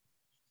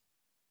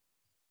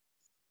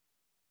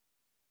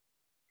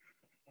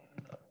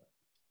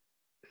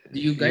 Do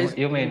you guys?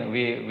 You mean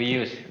we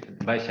use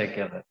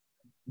bicycle?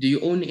 Do you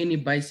own any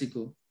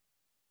bicycle?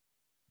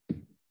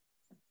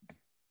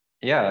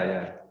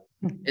 Yeah.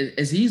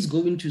 As he's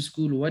going to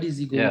school, what is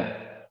he going? Yeah.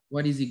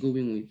 What is he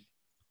going with?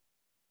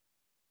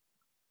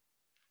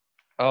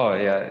 Oh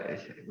yeah,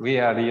 we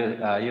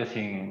are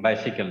using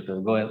bicycle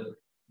to go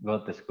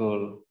to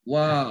school.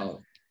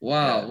 Wow.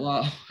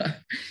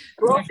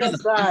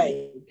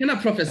 Prophesy. Can I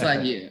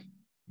prophesy here?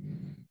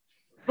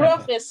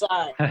 Prophesy.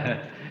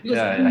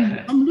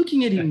 I'm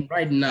looking at him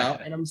right now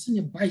and I'm seeing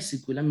a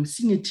bicycle. I'm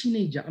seeing a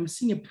teenager. I'm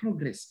seeing a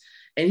progress.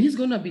 And he's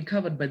going to be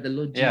covered by the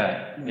Lord Jesus.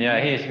 Yeah,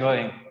 he's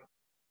going.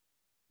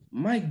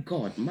 My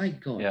God.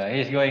 Yeah,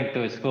 he's going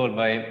to school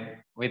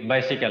with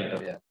bicycle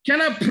too. Yeah. Can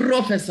I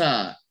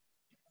prophesy?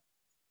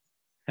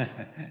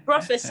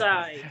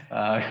 Prophesy.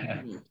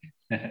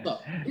 So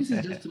this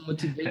is just to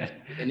motivate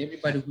you and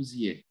everybody who's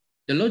here.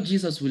 The Lord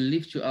Jesus will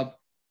lift you up.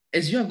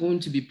 As you are going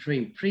to be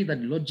praying, pray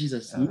that Lord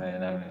Jesus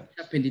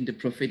happened in the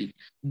prophetic.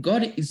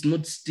 God is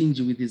not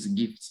stingy with his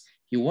gifts.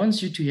 He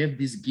wants you to have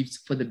these gifts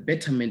for the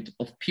betterment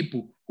of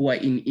people who are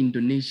in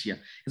Indonesia.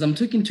 As I'm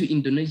talking to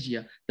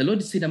Indonesia, the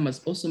Lord said I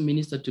must also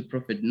minister to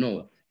Prophet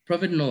Noah.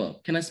 Prophet Noah,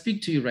 can I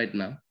speak to you right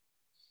now?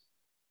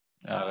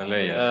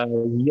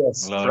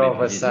 Yes,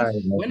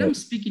 prophesy. When I'm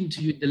speaking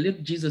to you, the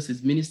Lord Jesus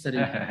is ministering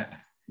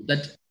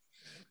that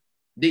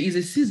there is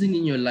a season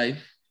in your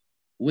life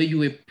where you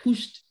were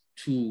pushed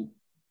to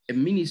a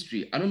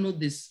ministry. I don't know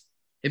this.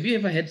 Have you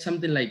ever had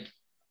something like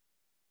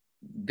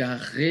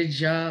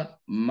Gareja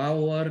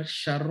Mawar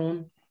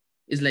Sharon?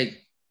 It's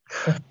like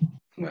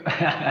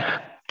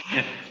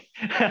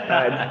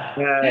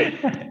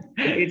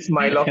it's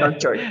my local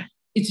church.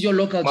 It's your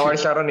local Mawar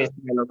church. Sharon is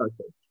my local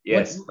church.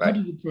 Yes. How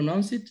do you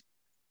pronounce it?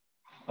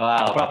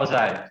 Wow,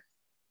 prophesy.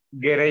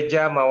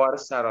 Gereja Mawar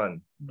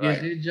Sharon.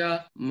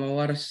 Gereja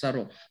Mawar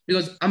Sharon.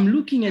 Because I'm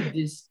looking at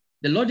this,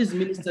 the Lord is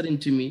ministering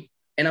to me,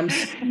 and I'm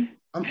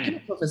can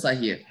I prophesy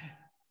here?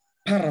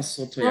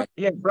 Parasotoya.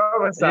 Yeah,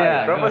 prophesy.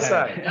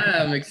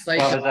 I'm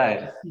excited.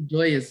 Prophesy.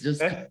 Joyous,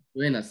 just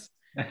join us.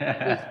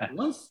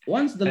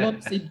 Once the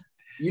Lord said,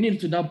 you need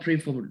to now pray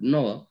for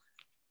Noah,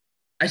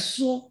 I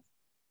saw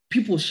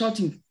people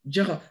shouting,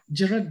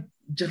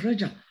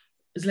 Gereja.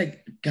 It's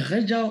like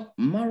Gereja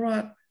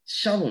Mara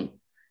Sharon.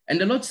 And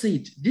the Lord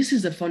said, this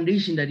is the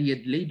foundation that he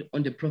had laid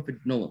on the prophet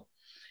Noah.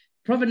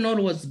 Prophet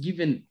Noah was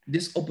given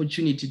this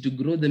opportunity to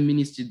grow the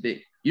ministry there.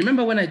 You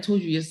remember when I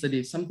told you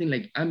yesterday something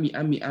like army.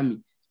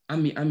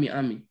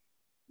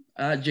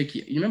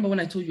 Jackie, you remember when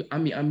I told you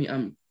army?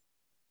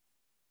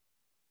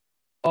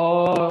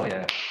 Oh,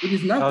 yeah. It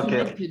is now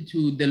connected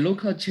to the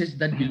local church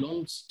that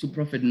belongs to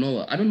Prophet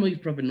Noah. I don't know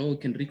if Prophet Noah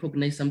can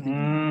recognize something.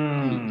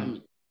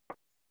 Army.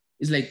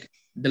 It's like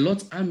the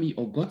Lord's army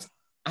or God's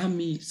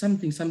army,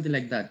 something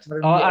like that.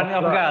 Oh, army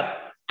of God.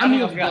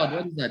 Army of God.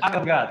 What is that? Army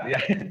of God,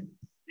 yeah.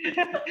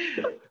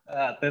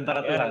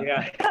 Tentara Tuhan.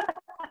 Yeah.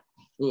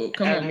 Oh,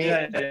 come Army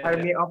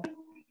of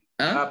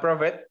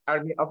Prophet.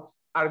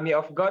 Army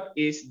of God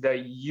is the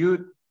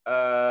youth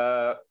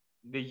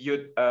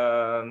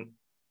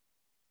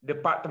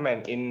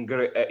department in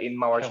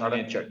Mawar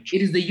Shalom Church.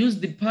 It is the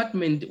youth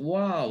department.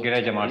 Wow.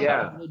 Gereja Mawar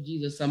Shalom. Lord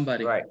Jesus,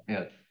 somebody. Right.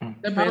 Yeah.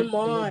 Come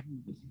on.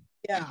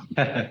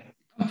 Yeah.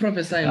 I'm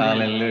prophesying.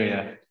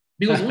 Hallelujah.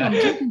 Because when I'm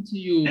talking to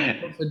you,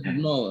 Prophet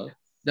Noah,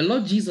 the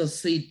Lord Jesus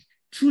said,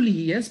 truly,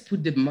 He has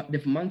put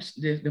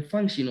the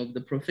function of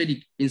the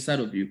prophetic inside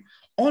of you.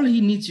 All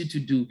He needs you to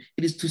do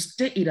is to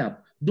stir it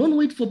up. Don't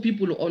wait for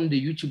people on the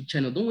YouTube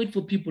channel. Don't wait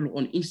for people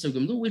on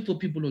Instagram. Don't wait for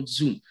people on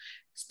Zoom.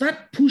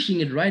 Start pushing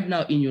it right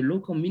now in your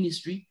local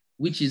ministry,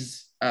 which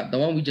is the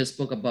one we just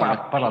spoke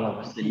about.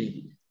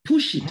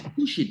 Push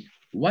it.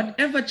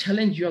 Whatever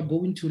challenge you are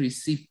going to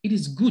receive, it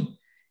is good.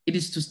 It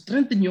is to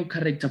strengthen your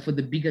character for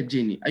the bigger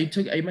journey.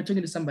 Am I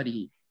talking to somebody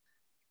here?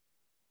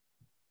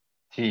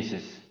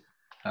 Jesus.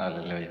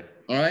 Hallelujah.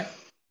 All right.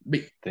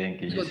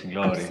 Thank you, Jesus.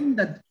 Glory. I've seen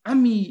that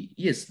army,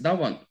 yes, that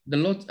one. The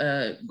Lord,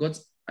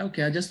 God's,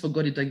 okay, I just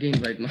forgot it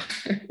again right now.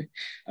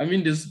 I'm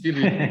in the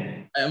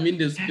spirit.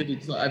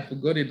 So I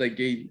forgot it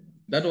again.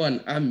 That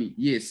one, army,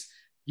 yes.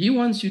 He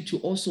wants you to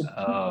also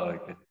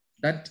push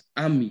that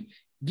army.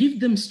 Give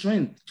them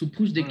strength to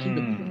push the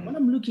kingdom. When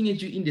I'm looking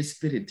at you in the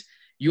spirit,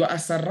 you are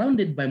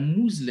surrounded by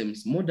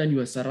Muslims more than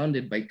you are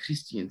surrounded by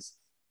Christians.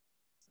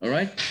 All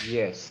right?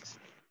 Yes.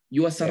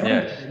 You are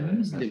surrounded by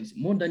Muslims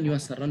more than you are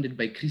surrounded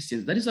by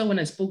Christians. That is why when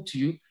I spoke to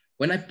you,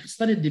 when I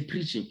started the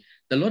preaching,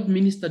 the Lord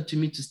ministered to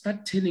me to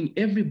start telling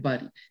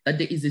everybody that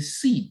there is a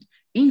seed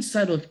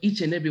inside of each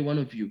and every one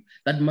of you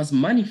that must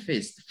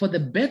manifest for the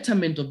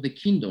betterment of the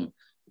kingdom.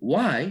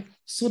 Why?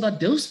 So that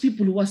those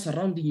people who are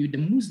surrounding you, the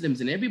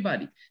Muslims and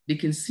everybody, they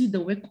can see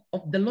the work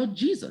of the Lord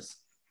Jesus.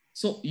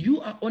 So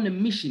you are on a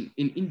mission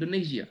in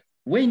Indonesia,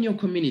 where in your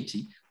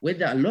community, where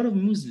there are a lot of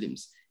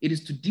Muslims, it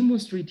is to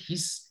demonstrate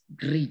His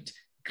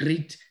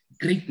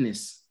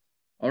greatness.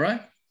 All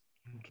right?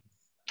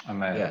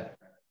 Amen.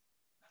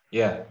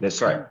 Yeah,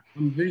 that's right.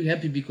 I'm very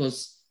happy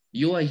because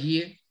you are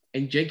here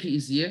and Jackie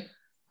is here.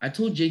 I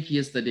told Jackie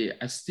yesterday,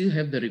 I still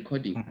have the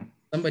recording.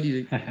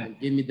 Somebody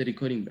gave me the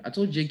recording. I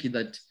told Jackie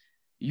that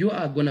you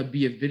are going to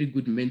be a very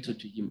good mentor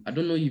to him. I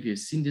don't know if you've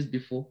seen this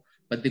before,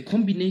 but the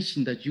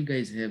combination that you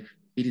guys have,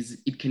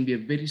 it can be a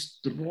very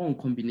strong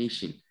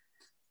combination.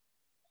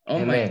 Oh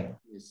Amen. my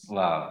goodness.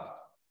 Wow.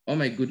 Oh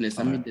my goodness.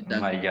 I'm in the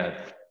dark. My God.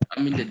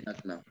 I'm in the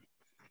dark now.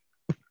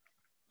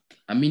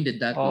 I'm in the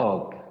dark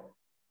now.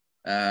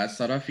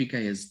 South Africa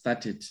has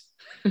started.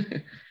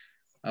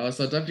 Our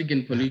South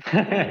African police.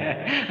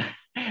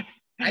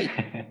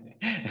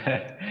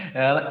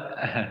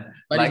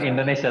 Like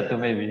Indonesia too,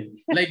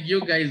 maybe. Like you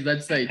guys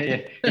that side.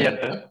 Here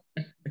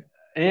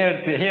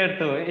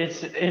too.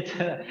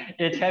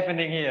 It's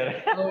happening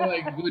here. Oh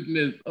my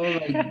goodness.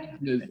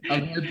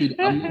 I'm happy.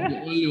 I'm not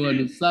the only one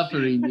who's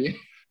suffering here.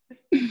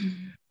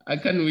 I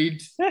can't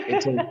wait.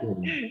 It's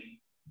okay.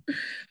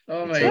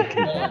 Oh my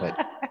God.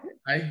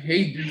 I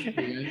hate this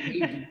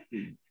thing.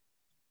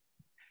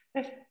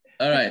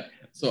 All right.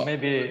 So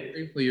maybe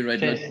I'm for you right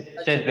now.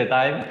 Change the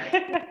time.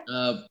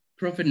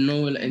 Prophet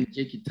Noel and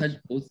Jackie,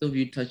 both of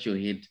you touch your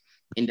head.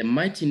 In the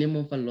mighty name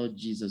of our Lord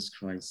Jesus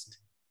Christ.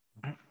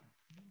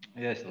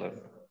 Yes, Lord.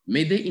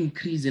 May they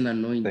increase in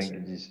anointing. Thank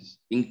you, Jesus.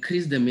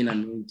 Increase them in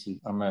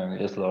anointing. Amen.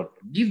 Yes, Lord.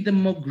 Give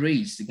them more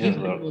grace. Give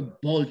them Lord. more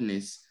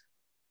boldness.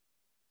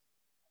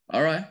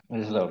 All right?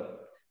 Yes, Lord.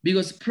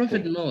 Because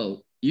Prophet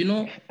Noel, you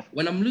know,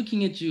 when I'm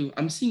looking at you,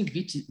 I'm seeing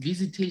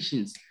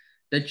visitations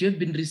that you have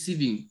been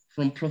receiving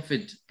from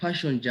Prophet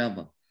Passion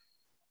Java.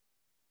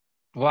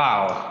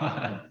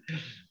 Wow.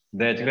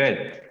 That's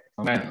great.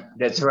 Amen.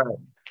 That's right.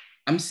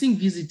 I'm seeing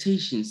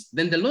visitations.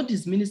 Then the Lord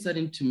is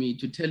ministering to me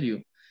to tell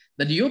you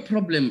that your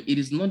problem, it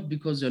is not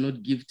because you're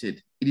not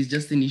gifted. It is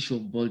just an issue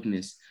of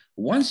boldness.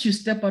 Once you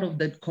step out of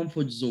that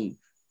comfort zone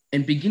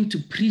and begin to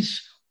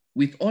preach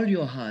with all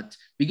your heart,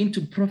 begin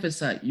to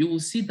prophesy, you will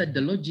see that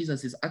the Lord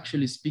Jesus is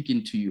actually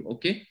speaking to you,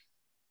 okay?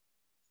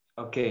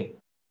 Okay.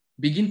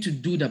 Begin to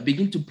do that.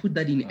 Begin to put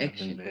that in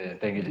action.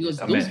 Thank you, because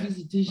Amen. Those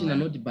visitations are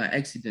not by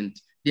accident.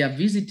 They are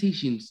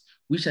visitations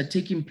which are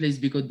taking place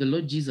because the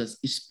Lord Jesus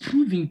is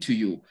proving to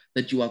you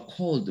that you are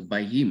called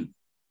by Him.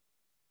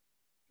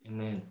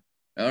 Amen.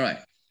 All right.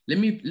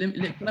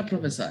 Can I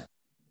prophesy?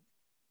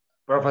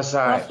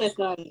 Prophesy.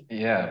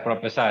 Yeah,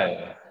 prophesy.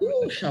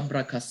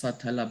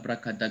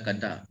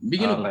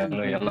 Begin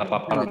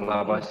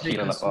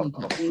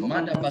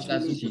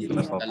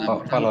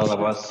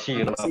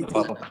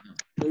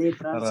For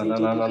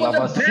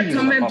the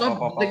betterment of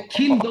the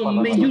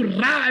kingdom, may you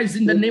rise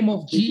in the name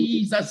of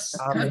Jesus.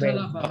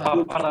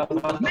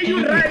 May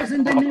you rise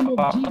in the name of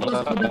Jesus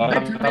for the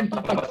betterment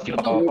of the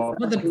kingdom,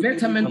 for the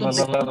betterment of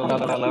the kingdom,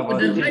 for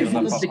the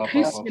rising of the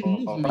Christian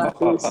movement.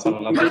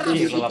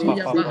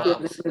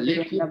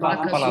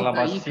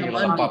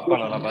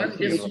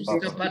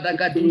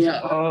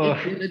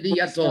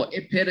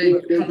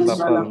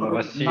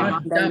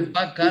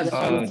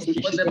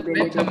 For the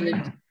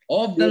betterment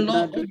of the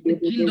Lord, of the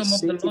kingdom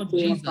of the Lord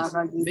Jesus.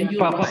 May you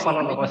rise,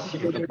 may you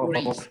give the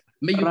praise.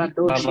 May you be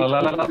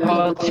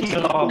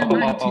in the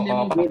mighty name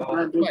of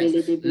Christ.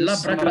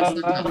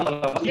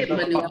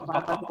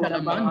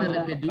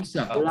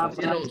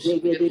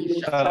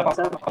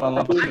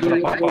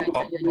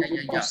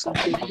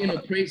 Begin to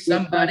praise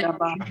somebody.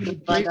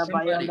 Praise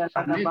somebody.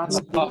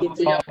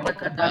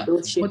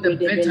 For the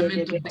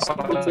betterment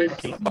of the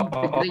kingdom, I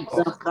receive the grace.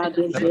 For the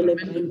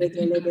betterment of the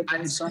kingdom, I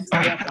receive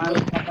the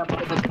power. For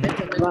the betterment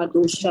of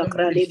the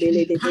kingdom,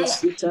 I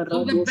receive power.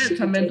 For the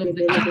betterment of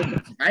the kingdom,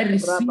 I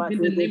receive in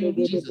the name of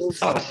Jesus.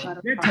 For the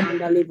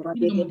betterment of the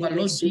kingdom of our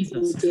Lord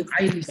Jesus,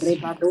 I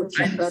receive.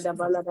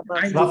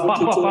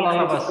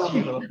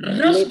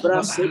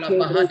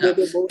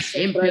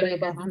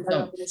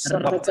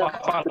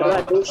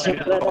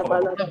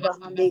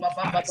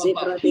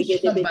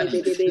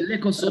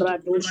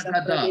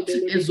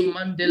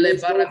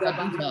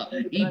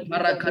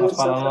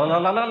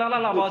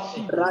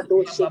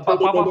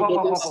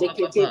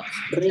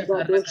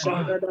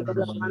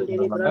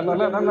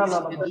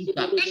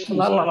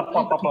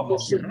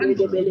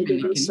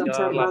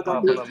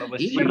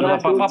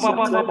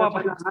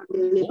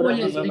 Oh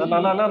yes,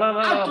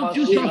 out of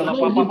you shall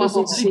flow rivers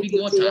of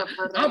living water.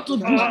 Out of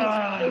you shall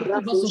flow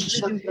rivers of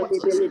living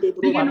waters.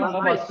 Begin to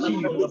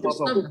pray. Put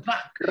yourself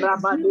back.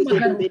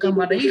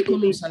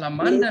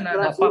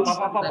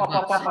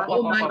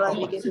 Oh my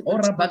God.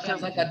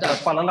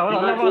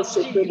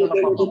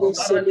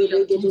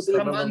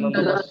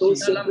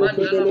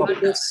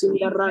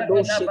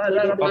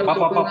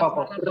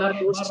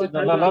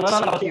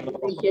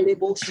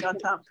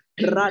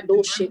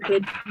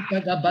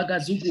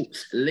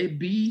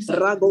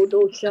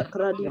 Ragodo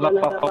Shakradi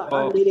Balaba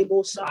Andiri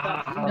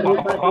Bosaka,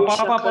 Rebado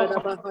Shakrada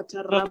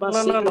Bahata Rabba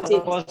Sekete,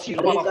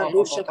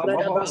 Regado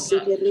Shakrada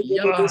Basike,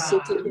 Regede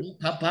City,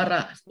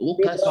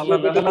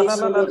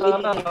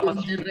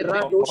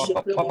 Rado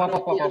Shakrada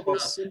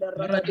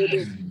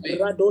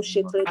Rado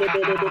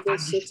Shakrada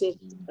City,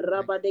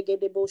 Rabadege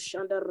de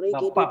Boshanda,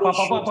 Regede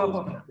Beshutu,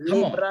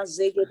 Libra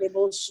Zege de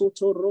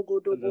Bosuto,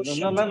 Rogodo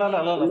Boshata,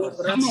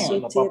 Libra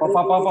City,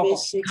 Regede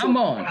City. Come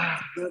on.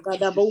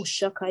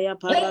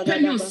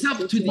 Open yourself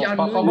to the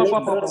anointing.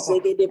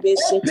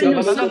 Open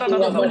yourself to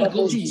the Holy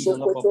Ghost.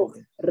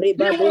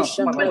 There was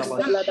so much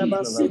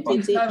something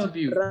inside of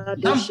you.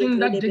 Something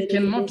that they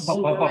cannot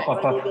destroy.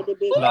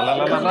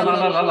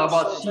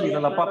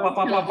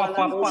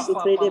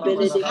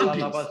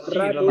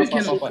 You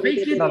cannot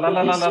fake it.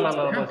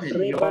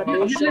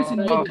 Listen,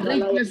 your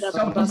greatness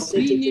shall be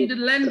seen in the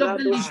land of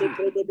the living.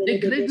 The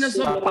greatness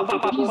of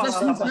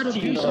Jesus inside of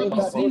you shall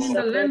be seen in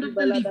the land of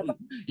the living.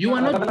 You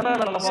are not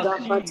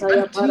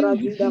until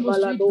you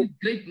demonstrate this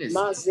greatness.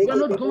 You are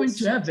not going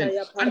to heaven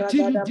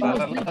until you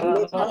demonstrate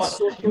this.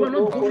 You are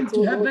not going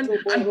to heaven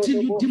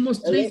until you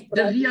demonstrate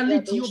the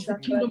reality of the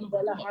kingdom of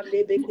God.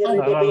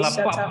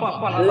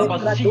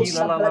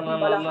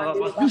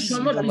 You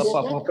shall not be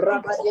stopped.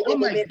 Oh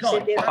my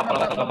God.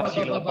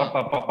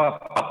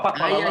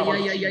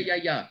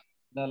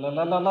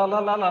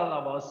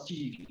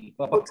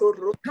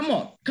 Come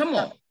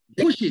on.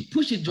 Push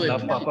it, Joy.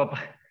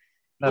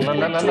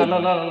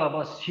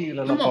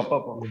 Come on.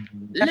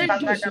 Let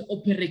those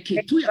operate.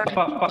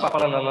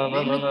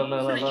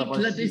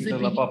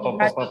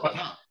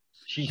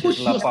 Push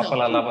yourself.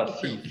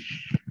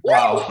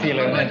 Wow, feel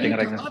anything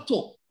right now.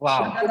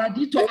 Wow.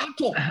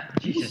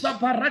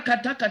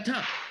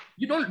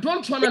 You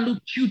don't try to look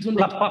cute on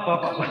the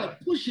camera.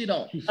 Push it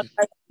on.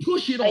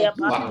 Push it on.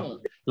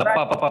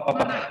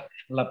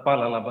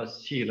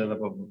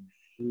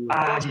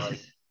 Ah,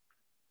 Jesus.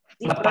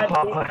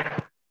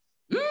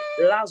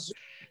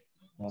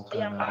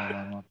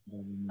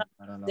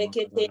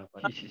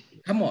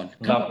 Come on.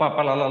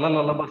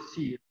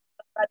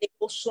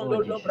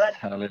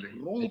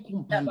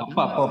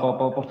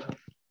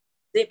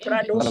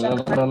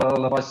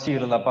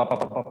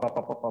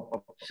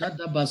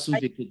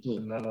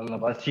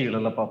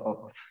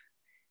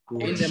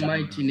 In the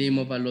mighty name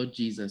of our Lord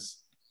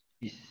Jesus.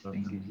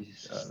 Thank you,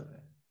 Jesus.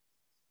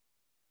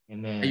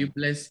 Amen. Are you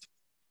blessed?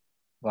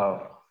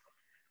 Wow.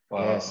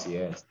 Yes.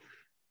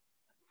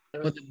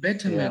 For the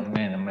betterment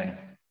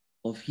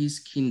of his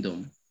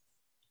kingdom,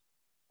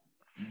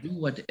 do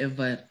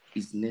whatever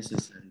is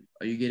necessary.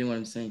 Are you getting what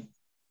I'm saying?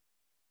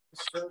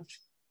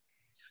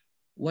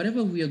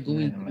 Whatever we are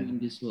going through in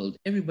this world,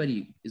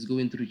 everybody is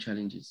going through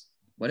challenges.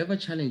 Whatever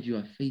challenge you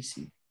are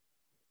facing,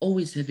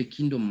 always have a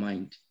kingdom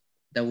mind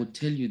that will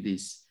tell you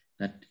this,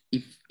 that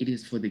if it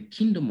is for the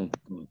kingdom of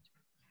God,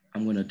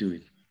 I'm going to do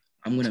it.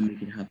 I'm going to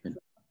make it happen.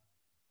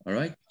 All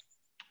right?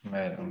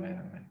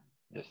 Amen.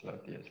 Yes, Lord.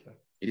 Yes, Lord.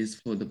 It is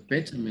for the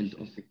betterment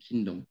of the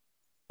kingdom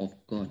of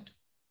God,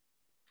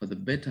 for the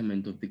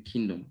betterment of the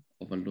kingdom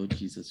of our Lord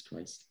Jesus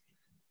Christ.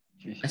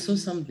 I saw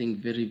something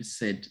very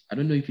sad. I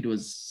don't know if it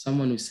was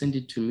someone who sent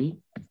it to me.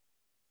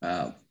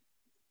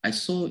 I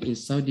saw in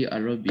Saudi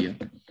Arabia,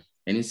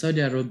 and in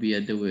Saudi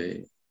Arabia, they were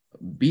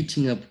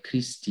beating up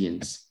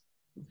Christians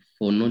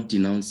for not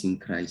denouncing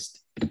Christ.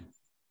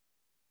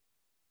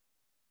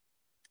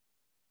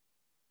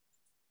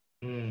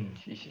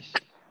 Jesus.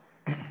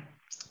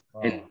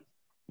 Wow.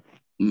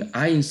 And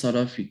I in South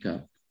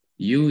Africa,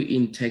 you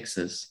in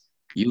Texas,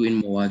 you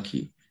in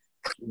Milwaukee,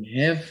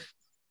 you have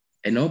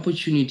an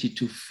opportunity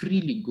to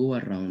freely go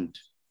around,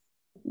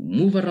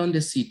 move around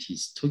the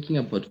cities talking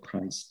about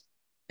Christ.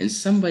 And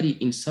somebody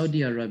in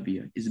Saudi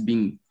Arabia is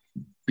being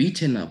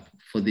beaten up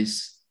for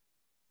this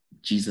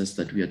Jesus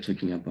that we are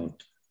talking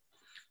about.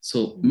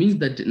 So it means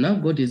that now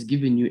God has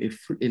given you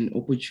an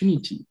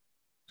opportunity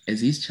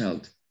as his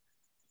child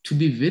to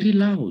be very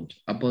loud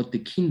about the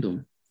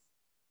kingdom.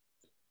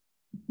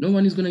 No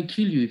one is going to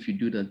kill you if you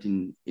do that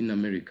in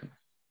America.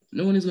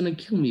 No one is going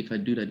to kill me if I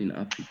do that in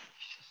Africa.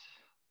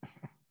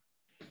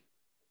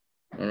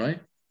 All right?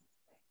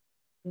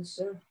 Yes,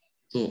 sir.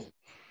 So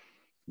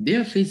they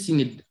are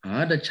facing a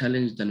harder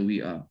challenge than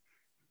we are,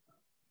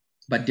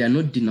 but they are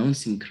not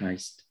denouncing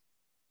Christ.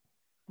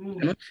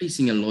 You're not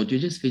facing a lot. You're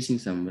just facing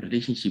some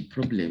relationship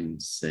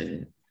problems.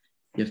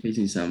 You're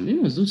facing some,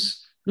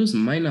 those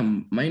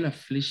minor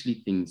fleshly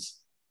things.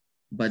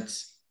 But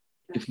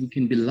if we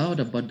can be loud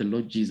about the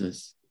Lord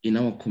Jesus in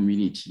our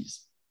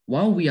communities,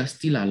 while we are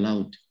still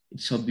allowed, it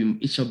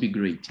shall be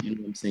great. You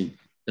know what I'm saying?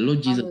 The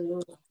Lord Jesus,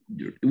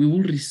 we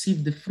will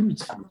receive the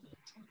fruits from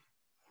it.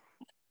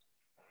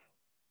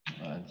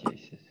 Oh,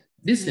 Jesus.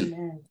 Listen,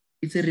 Amen.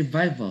 It's a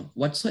revival.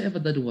 Whatsoever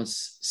that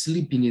was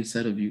sleeping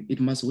inside of you,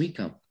 it must wake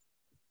up.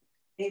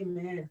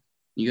 Amen.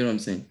 You get what I'm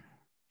saying?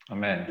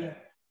 Amen. Yeah.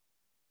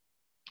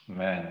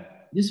 Amen.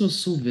 This was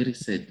so very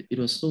sad. It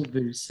was so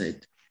very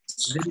sad.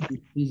 Very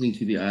displeasing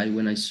to the eye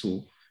when I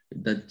saw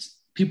that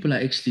people are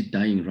actually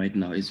dying right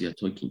now as we are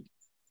talking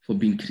for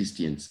being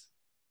Christians.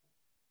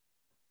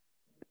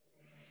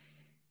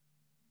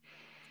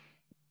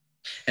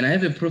 And I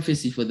have a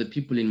prophecy for the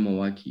people in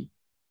Milwaukee.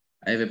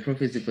 I have a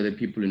prophecy for the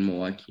people in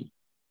Milwaukee.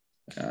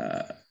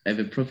 I have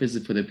a prophecy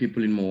for the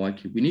people in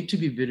Milwaukee. We need to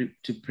be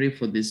to pray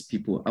for these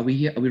people. Are we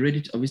here? Are we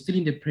ready? Are we still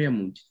in the prayer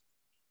mood?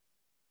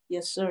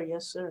 Yes, sir.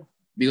 Yes, sir.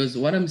 Because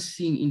what I'm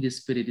seeing in the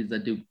spirit is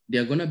that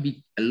there are going to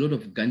be a lot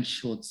of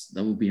gunshots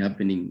that will be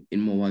happening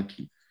in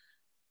Milwaukee.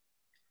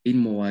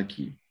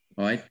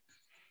 All right?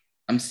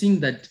 I'm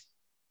seeing that,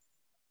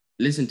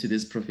 listen to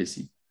this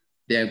prophecy.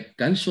 There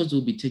gunshots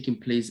will be taking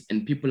place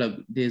and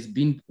there's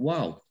been,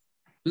 wow.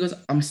 Because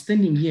I'm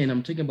standing here and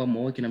I'm talking about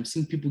Milwaukee and I'm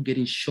seeing people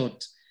getting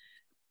shot.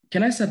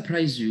 Can I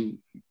surprise you?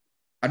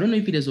 I don't know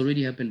if it has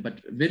already happened,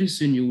 but very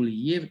soon you will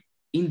hear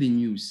in the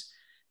news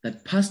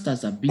that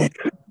pastors are being,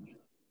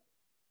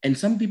 and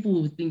some people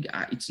will think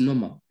it's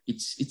normal.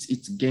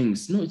 It's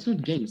gangs. No, it's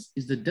not gangs.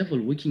 It's the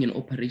devil working an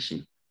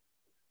operation.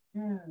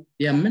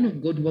 There are men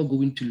of God who are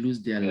going to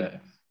lose their lives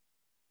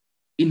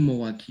in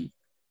Milwaukee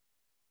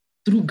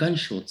through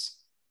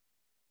gunshots.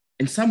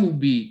 And some will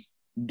be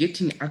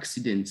getting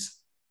accidents,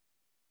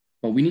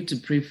 but we need to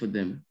pray for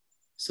them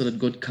so that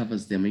God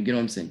covers them. You get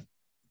what I'm saying?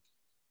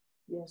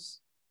 Yes.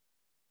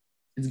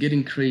 It's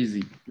getting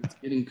crazy. It's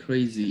getting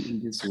crazy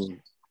in this world.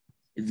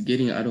 It's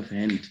getting out of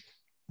hand.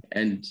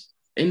 And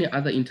any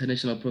other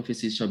international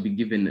prophecies shall be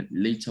given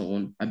later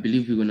on. I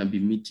believe we're going to be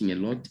meeting a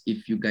lot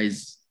if you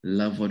guys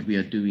love what we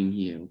are doing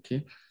here,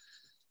 okay?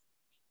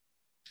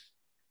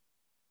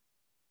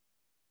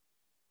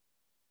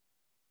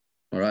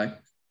 All right.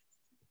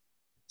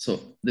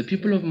 So the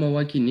people of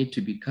Milwaukee need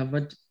to be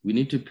covered. We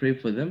need to pray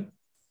for them.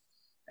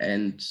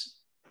 And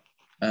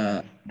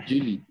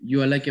Julie,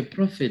 you are like a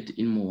prophet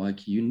in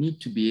Milwaukee. You need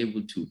to be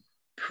able to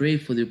pray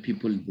for the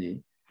people there,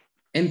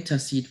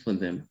 intercede for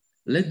them,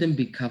 let them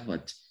be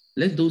covered.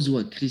 Let those who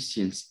are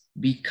Christians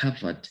be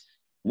covered.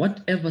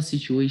 Whatever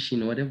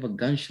situation, whatever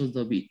gunshots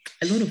there'll be,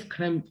 a lot of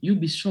crime, you'll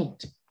be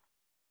shocked.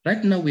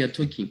 Right now we are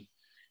talking,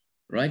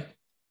 right?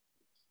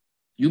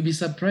 You'll be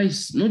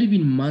surprised, not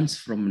even months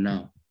from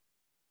now,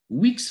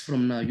 weeks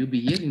from now, you'll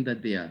be hearing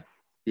that there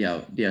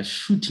are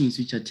shootings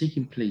which are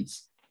taking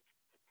place.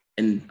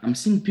 And I'm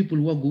seeing people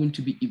who are going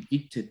to be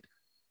evicted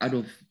out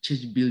of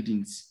church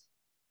buildings.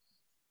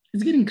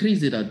 It's getting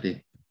crazy out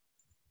there.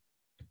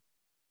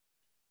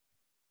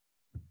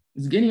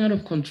 It's getting out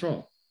of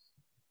control.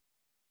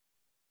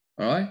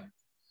 All right?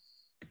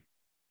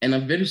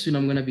 And very soon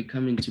I'm going to be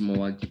coming to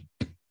Milwaukee.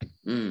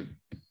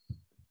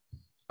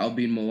 I'll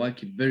be in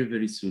Milwaukee very,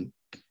 very soon.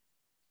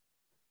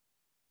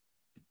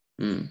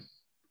 All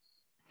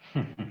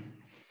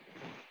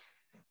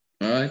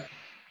right?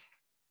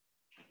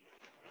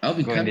 I'll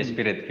be coming. The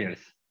spirit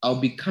first. I'll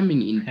be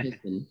coming in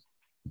person.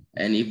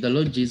 And if the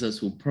Lord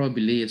Jesus will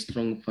probably lay a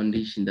strong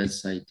foundation that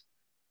side.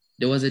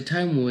 There was a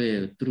time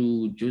where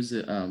through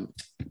Joseph,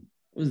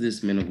 who's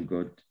this man of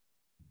God?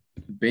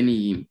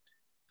 Benny,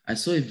 I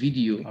saw a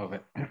video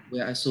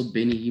where I saw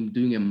Benny Hinn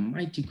doing a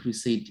mighty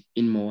crusade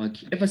in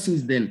Milwaukee. Ever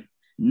since then,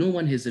 no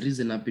one has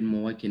risen up in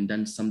Milwaukee and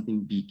done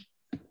something big.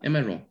 Am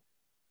I wrong?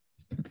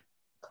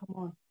 Come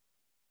on.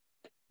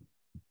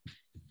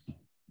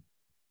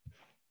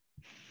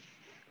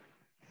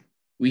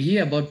 We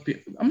hear about,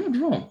 I'm not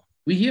wrong.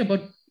 We hear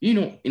about, you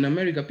know, in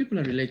America, people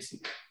are relaxing.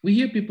 We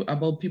hear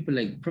about people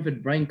like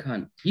Prophet Brian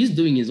Kahn. He's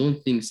doing his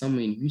own thing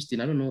somewhere in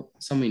Houston. I don't know,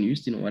 somewhere in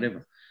Houston or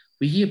whatever.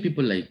 We hear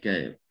people like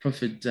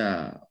Prophet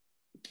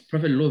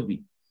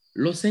Lovey,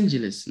 Los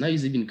Angeles. Now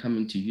he's even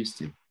coming to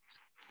Houston.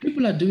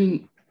 People are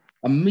doing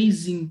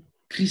amazing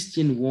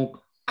Christian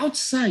work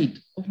outside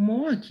of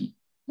Milwaukee.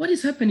 What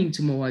is happening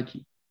to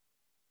Milwaukee?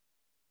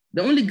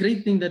 The only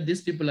great thing that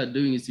these people are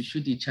doing is to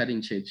shoot each other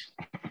in church.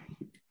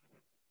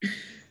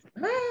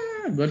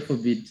 God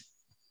forbid.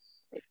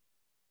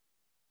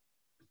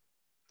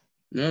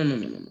 No.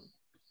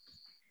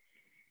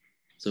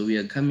 So we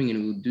are coming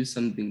and we'll do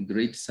something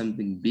great,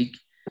 something big.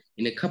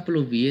 In a couple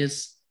of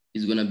years,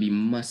 it's going to be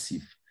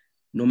massive.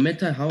 No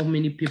matter how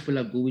many people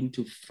are going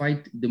to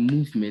fight the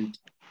movement,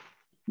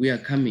 we are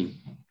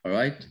coming, all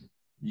right?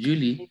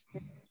 Julie,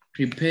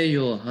 prepare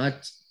your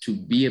heart to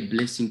be a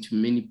blessing to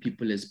many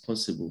people as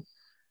possible.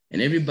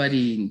 And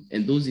everybody,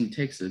 and those in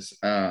Texas,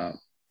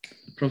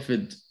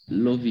 Prophet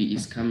Lovey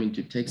is coming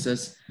to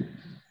Texas.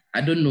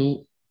 I don't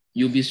know.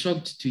 You'll be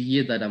shocked to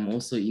hear that I'm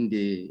also in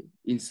the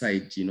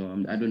inside, you know,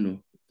 I don't know.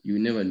 You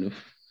never know.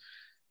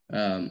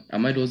 I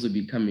might also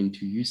be coming to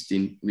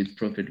Houston with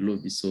Prophet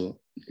Lovey. So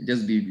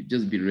just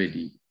be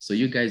ready. So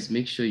you guys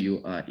make sure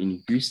you are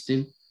in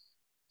Houston.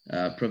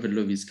 Prophet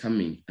Lovey is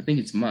coming. I think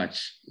it's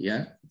March.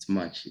 Yeah, it's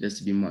March. It has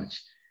to be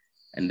March.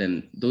 And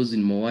then those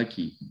in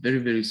Milwaukee, very,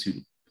 very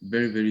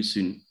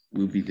soon,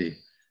 we'll be there.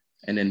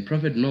 And then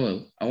Prophet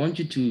Noel, I want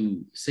you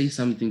to say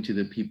something to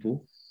the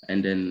people,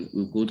 and then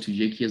we'll go to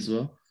Jackie as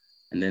well.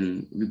 And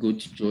then we go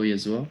to Joy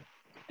as well.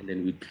 And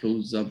then we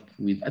close up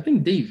with, I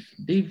think Dave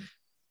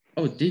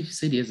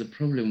said he has a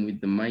problem with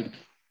the mic.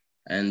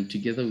 And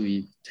together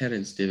with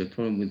Terrence, they have a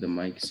problem with the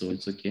mic, so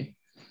it's okay.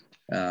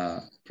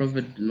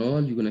 Prophet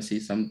Noel, you're gonna say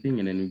something,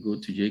 and then we go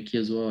to Jackie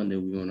as well, and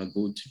then we wanna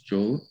go to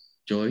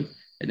Joy,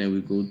 and then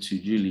we go to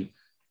Julie.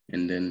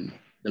 And then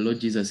the Lord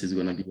Jesus is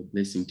gonna be a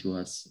blessing to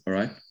us, all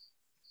right?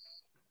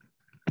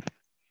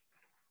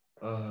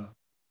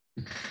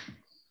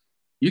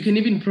 You can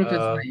even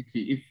prophesy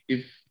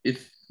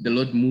if the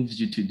Lord moves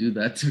you to do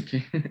that,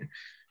 okay?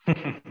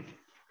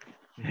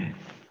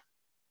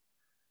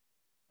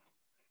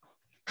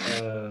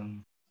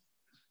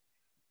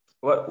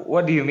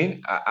 What do you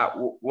mean?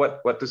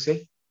 What to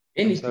say?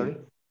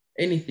 Anything.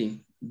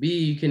 Anything.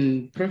 You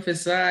can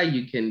prophesy,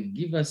 you can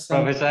give us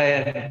some prophesy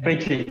and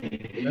preaching.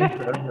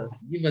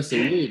 Give us a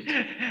word.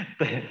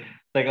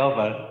 Take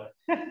over.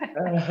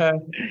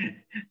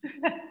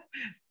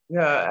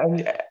 Yeah,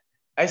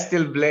 I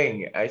still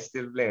blank. I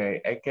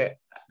can't.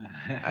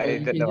 I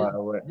don't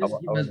know.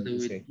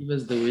 Give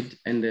us the word,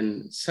 and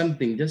then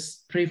something.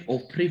 Just pray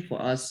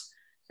for us,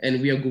 and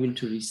we are going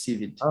to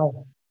receive it.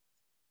 Oh,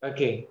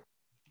 okay.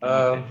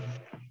 Our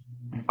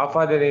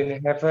Father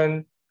in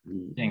heaven,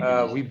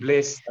 we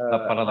bless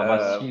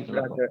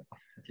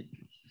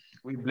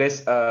we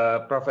bless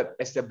Prophet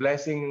as a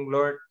blessing,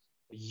 Lord.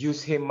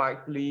 Use him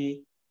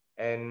mightily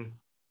and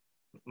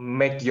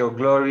make your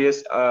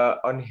glorious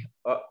upon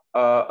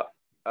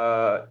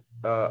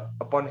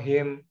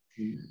him.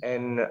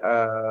 And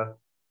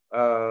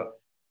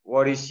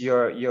what is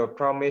your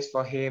promise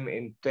for him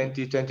in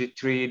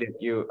 2023 that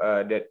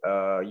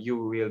you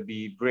will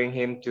be bring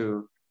him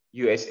to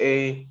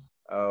USA,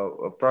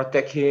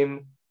 protect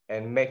him,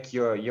 and make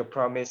your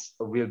promise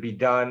will be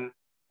done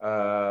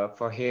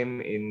for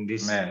him in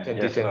this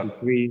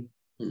 2023.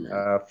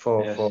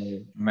 For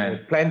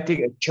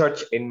planting a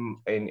church in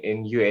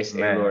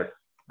USA, Lord.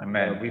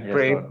 We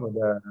pray for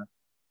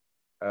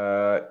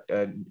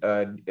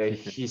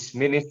his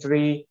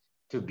ministry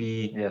to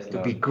be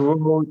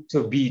grow,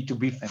 to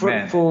be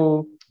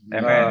fruitful.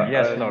 Amen.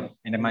 Yes, Lord.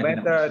 In the mighty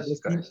name of Jesus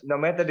Christ. No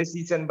matter the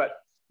season, but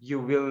you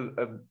will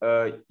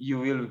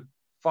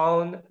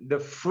found the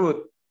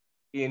fruit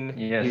in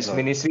his Lord.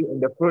 ministry,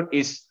 and the fruit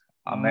is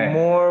Amen.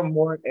 more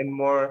and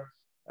more.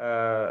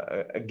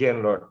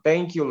 Again, Lord,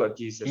 thank you, Lord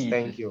Jesus.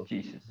 Thank you,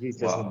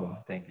 Jesus.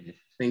 Wow. Thank you,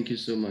 Jesus. Thank you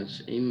so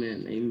much.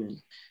 Amen.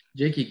 Amen.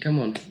 Jackie, come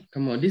on.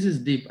 This is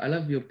deep. I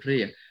love your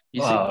prayer.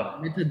 You say,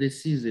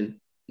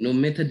 no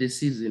matter the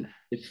season,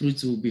 the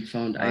fruits will be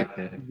found. I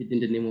believe it in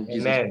the name of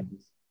Amen.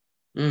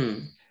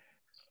 Jesus.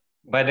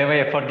 By the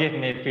way, forgive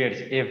me,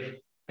 Pierce,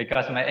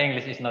 because my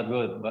English is not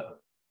good, but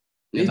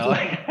you know,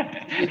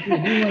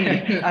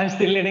 I'm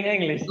still learning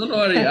English. Don't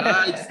worry.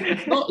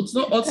 It's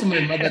not also my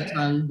mother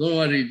tongue. Don't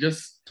worry.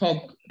 Just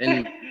talk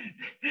and.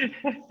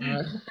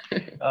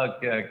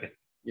 Okay.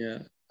 Yeah.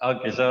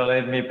 Okay, so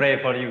let me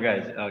pray for you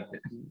guys. Okay.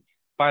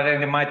 Father,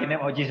 in the mighty name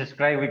of Jesus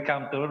Christ, we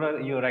come to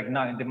you right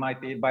now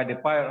by the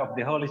power of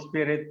the Holy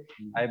Spirit.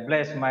 I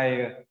bless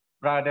my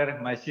brother,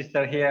 my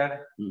sister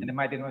here, in the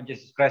mighty name of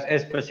Jesus Christ,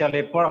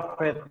 especially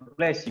Prophet,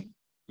 bless you.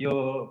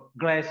 Your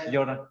grace,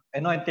 your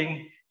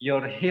anointing,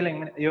 your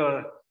healing,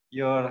 your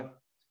your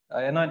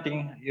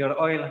anointing,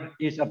 your oil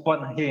is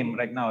upon him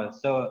right now.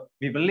 So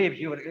we believe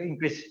you will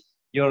increase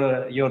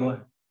your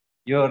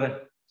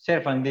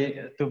servant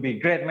to be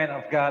great man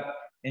of God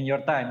in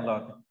your time,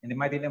 Lord. In the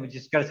mighty name of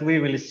Jesus Christ, we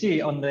will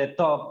see on the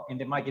top in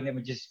the mighty name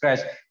of Jesus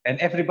Christ. And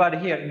everybody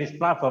here in this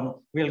platform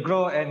will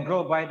grow and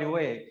grow by the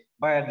way,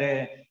 by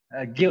the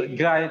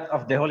guide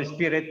of the Holy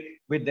Spirit.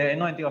 With the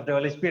anointing of the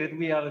Holy Spirit,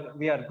 we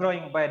are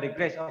growing by the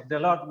grace of the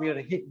Lord. We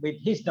are hit with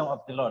wisdom of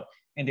the Lord.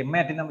 In the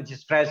mighty name of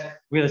Jesus Christ,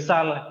 we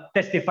shall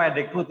testify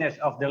the goodness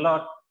of the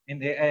Lord in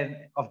the end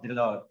of the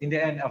Lord, in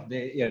the end of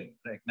the earth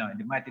right now. In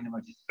the mighty name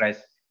of Jesus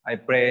Christ, I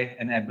pray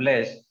and I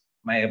bless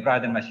my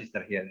brother and my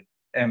sister here.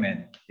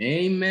 Amen.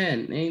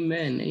 Amen.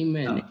 Amen.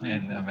 Amen.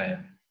 Amen.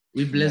 Amen.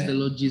 We bless Amen. the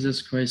Lord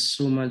Jesus Christ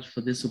so much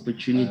for this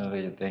opportunity.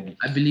 Hallelujah. Thank you.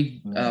 I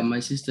believe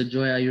my sister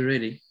Joy, are you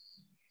ready?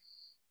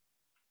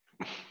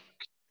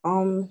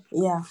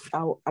 Yeah.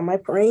 Am I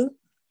praying?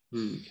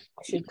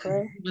 I should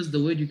pray. Give us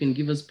the word, you can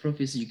give us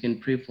prophecy, you can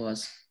pray for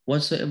us.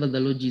 Whatsoever the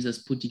Lord Jesus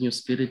put in your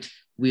spirit,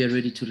 we are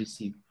ready to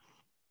receive.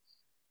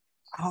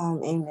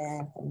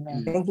 Amen.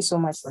 Amen. Thank you so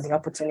much for the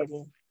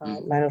opportunity,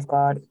 man of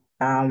God.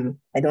 I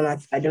do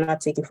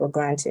not take it for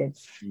granted.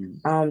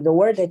 The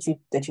word that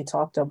you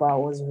talked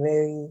about was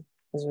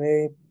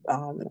very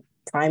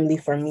timely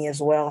for me as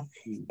well.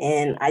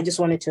 And I just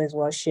wanted to as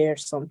well share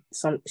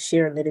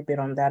share a little bit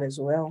on that as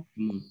well.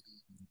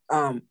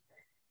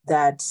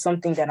 That's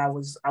something that I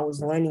was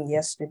learning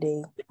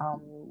yesterday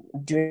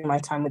during my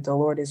time with the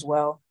Lord as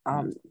well.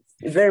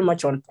 Very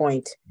much on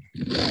point.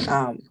 And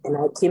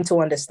I came to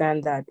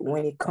understand that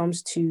when it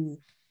comes to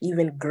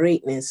even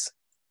greatness,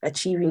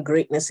 achieving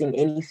greatness in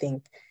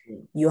anything,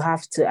 you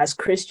have to, as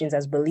Christians,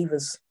 as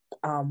believers,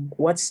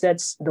 what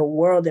sets the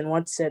world and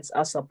what sets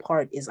us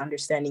apart is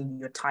understanding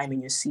your time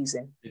and your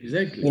season.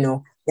 Exactly. You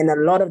know, and a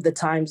lot of the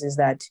times is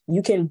that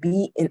you can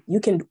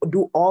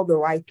do all the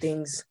right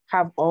things,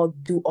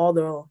 do all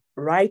the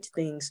right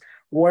things,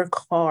 work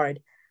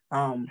hard,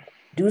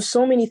 do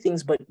so many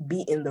things, but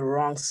be in the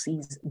wrong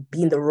season,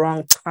 be in the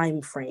wrong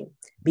time frame,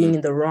 being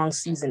in the wrong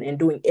season and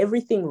doing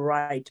everything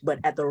right, but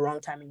at the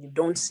wrong time, and you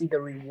don't see the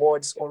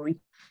rewards or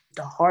reap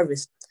the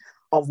harvest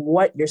of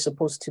what you're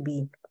supposed to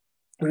be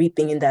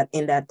reaping in that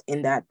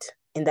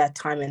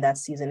time, in that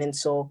season. And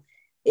so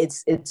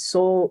it's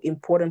so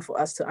important for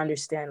us to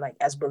understand, like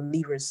as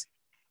believers,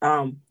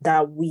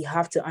 that we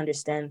have to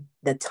understand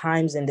the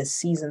times and the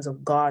seasons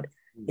of God.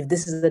 If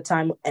this is a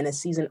time and a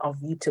season of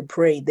you to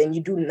pray, then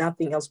you do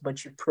nothing else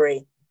but you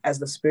pray as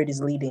the Spirit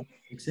is leading.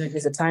 Exactly. If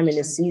it's a time and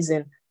a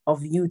season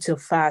of you to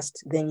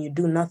fast, then you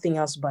do nothing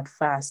else but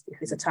fast.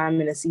 If it's a time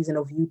and a season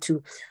of you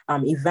to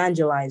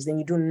evangelize, then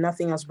you do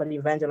nothing else but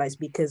evangelize,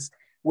 because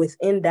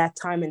within that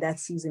time and that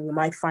season, you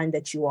might find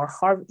that you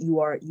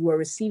are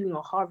receiving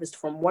a harvest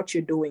from what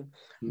you're doing.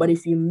 But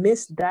if you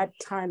miss that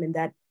time and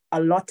that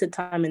allotted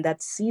time in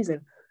that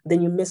season,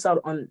 then you miss out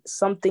on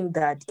something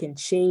that can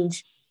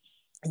change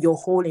your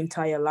whole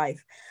entire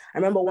life. I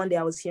remember one day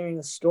I was hearing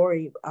a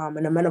story,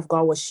 and a man of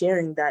God was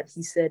sharing that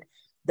he said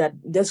that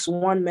this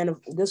one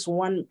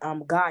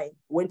guy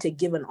went to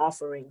give an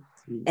offering,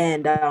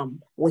 and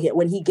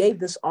when he gave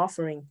this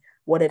offering,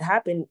 what had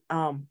happened,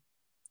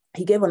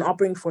 he gave an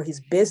offering for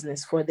his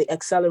business, for the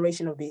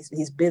acceleration of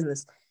his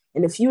business.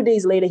 And a few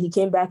days later, he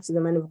came back to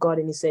the man of God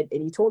and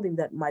he told him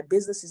that my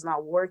business is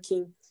not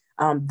working,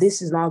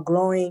 this is not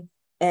growing.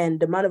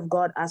 And the man of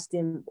God asked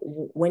him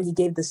when he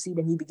gave the seed,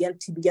 and he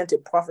began to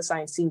prophesy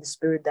and see in the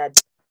spirit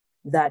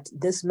that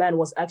this man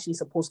was actually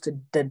supposed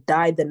to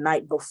die the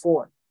night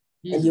before.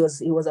 And he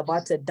was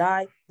about to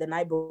die the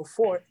night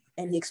before.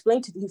 And he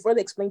further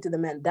explained to the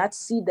man, that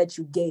seed that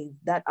you gave,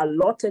 that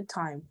allotted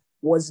time,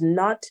 was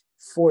not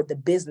for the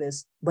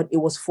business, but it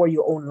was for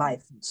your own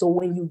life. So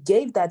when you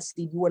gave that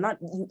seed, you were not,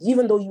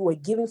 even though you were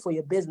giving for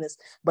your business,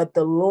 but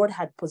the Lord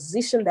had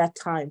positioned that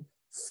time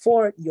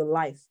for your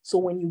life. So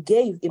when you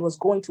gave, it was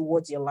going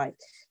towards your life.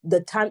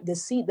 The time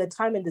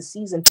and the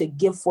season to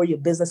give for your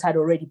business had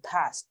already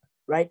passed,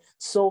 right?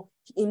 So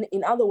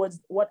in other words,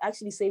 what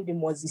actually saved him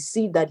was the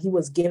seed that he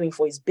was giving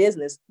for his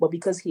business, but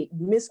because he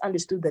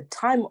misunderstood the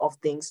time of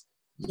things,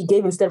 he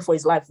gave instead for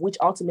his life, which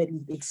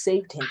ultimately it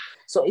saved him.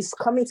 So it's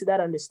coming to that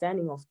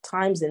understanding of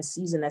times and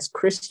season as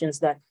Christians,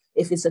 that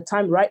if it's a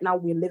time right now,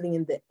 we're living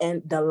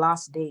in the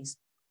last days.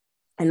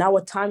 And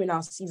our time in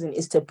our season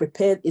is to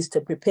prepare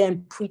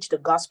and preach the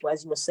gospel,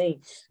 as you were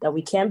saying, that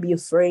we can't be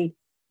afraid.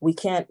 We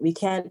can't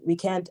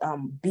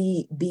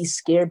be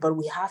scared, but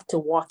we have to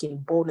walk in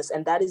boldness.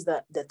 And that is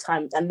the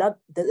time, and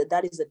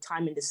that is the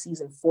time in the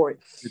season for it.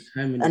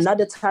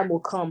 Another time will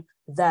come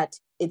that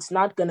it's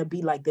not going to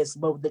be like this,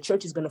 but the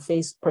church is going to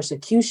face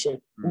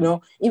persecution. You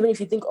know, even if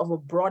you think of a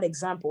broad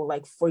example,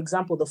 like for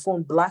example, the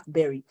phone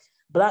BlackBerry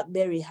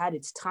had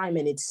its time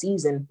and its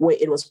season where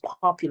it was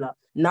popular.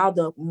 Now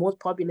the most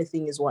popular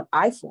thing is what?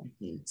 iPhone.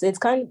 So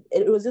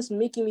it was just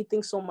making me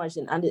think so much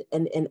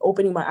and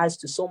opening my eyes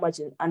to so much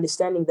and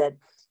understanding that,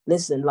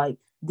 listen, like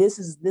this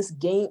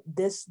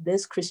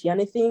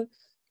Christianity thing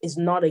is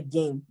not a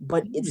game,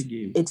 but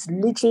it's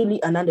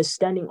literally an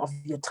understanding of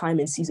your time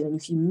and season.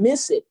 And if you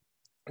miss it,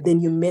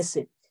 then you miss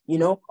it. you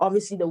know,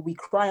 obviously that we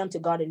cry unto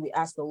God and we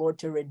ask the Lord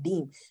to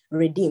redeem.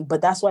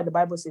 But that's why the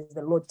Bible says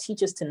the Lord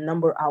teaches to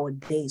number our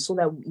days, so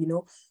that, you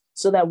know,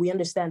 so that we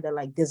understand that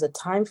like there's a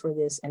time for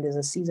this and there's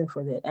a season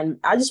for that. And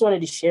I just wanted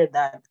to share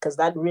that because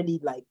that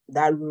really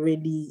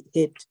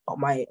hit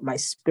my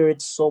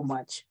spirit so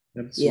much.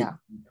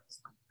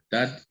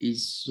 That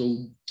is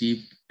so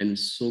deep and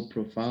so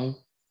profound.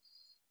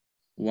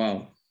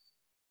 Wow.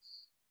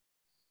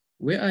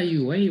 Where are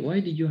you? Why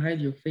did you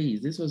hide your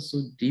face? This was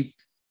so deep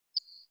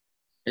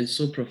and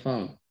so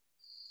profound.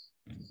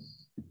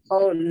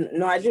 Oh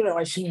no, I didn't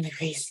wash my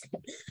face,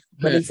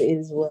 but it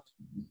is well.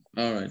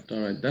 All right.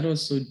 That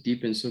was so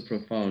deep and so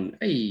profound.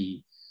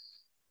 Hey.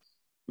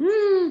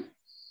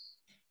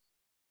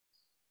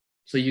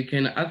 So you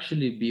can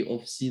actually be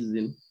off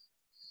season,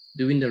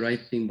 doing the right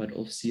thing, but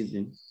off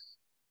season.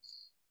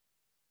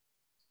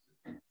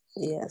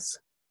 Yes.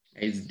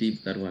 It's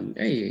deep, that one.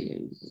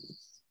 Hey.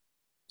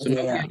 So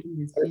now we are in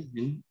this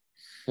season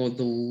for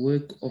the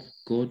work of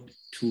God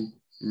to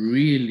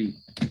really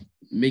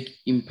make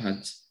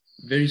impact.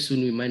 Very soon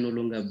we might no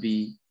longer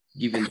be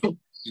given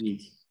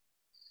opportunity.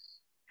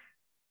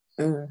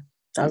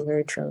 That's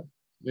very true.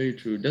 Very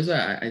true. That's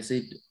why I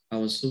said I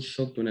was so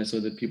shocked when I saw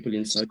the people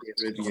in Saudi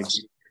Arabia get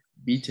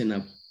beaten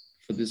up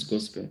for this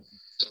gospel.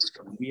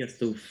 We are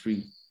still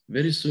free.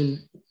 Very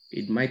soon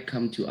it might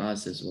come to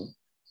us as well.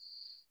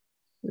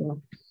 Yeah.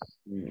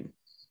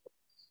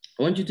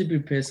 I want you to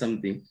prepare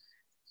something.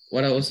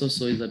 What I also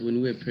saw is that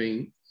when we were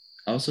praying,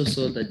 I also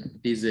saw that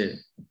there's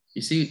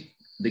you see,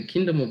 the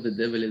kingdom of the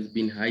devil has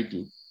been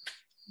hiding.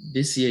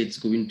 This year it's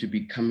going to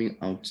be coming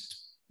out.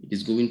 It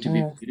is going to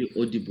be very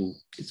audible.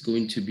 It's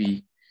going to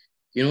be,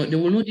 you know, they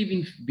will not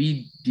even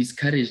be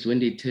discouraged when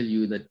they tell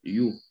you that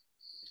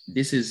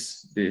this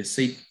is the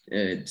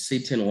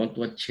Satan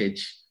what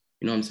church.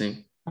 You know what I'm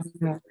saying?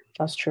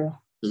 That's true.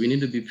 So we need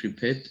to be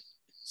prepared.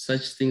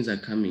 Such things are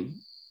coming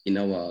in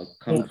our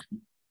country.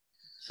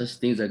 Such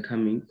things are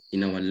coming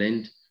in our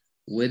land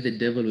where the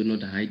devil will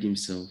not hide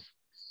himself.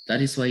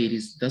 That's why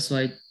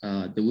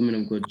the woman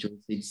of God Joy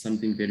said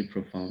something very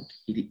profound.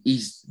 It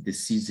is the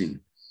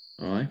season.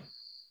 All right.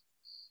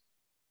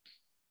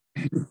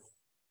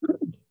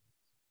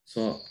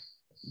 So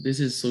this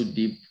is so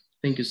deep.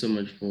 Thank you so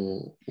much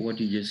for what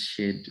you just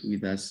shared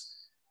with us.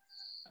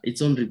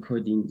 It's on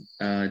recording.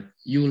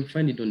 You will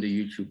find it on the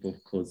YouTube,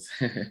 of course.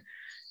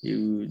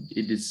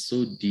 It is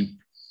so deep.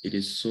 It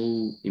is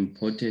so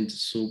important,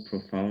 so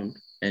profound.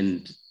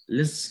 And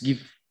let's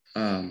give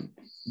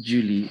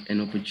Julie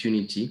an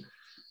opportunity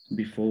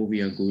before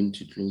we are going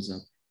to close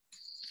up.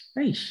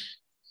 Aish,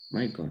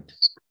 my God.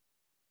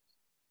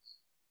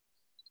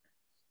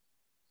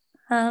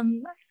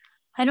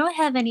 I don't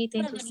have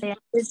anything to say. I'm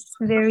just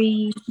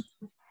very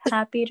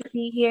happy to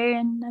be here,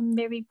 and I'm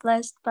very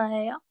blessed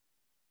by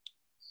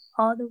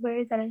all the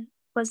word that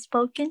was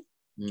spoken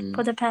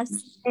for the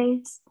past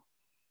days.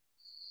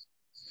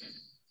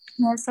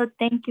 Yeah, so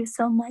thank you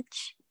so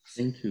much.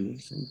 Thank you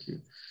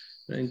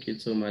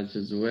so much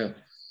as well.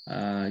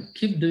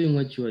 Keep doing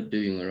what you are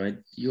doing, all right?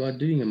 You are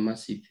doing a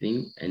massive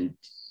thing, and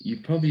you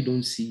probably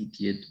don't see it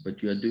yet,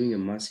 but you are doing a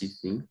massive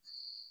thing,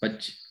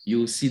 but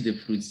you'll see the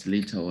fruits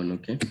later on,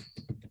 okay?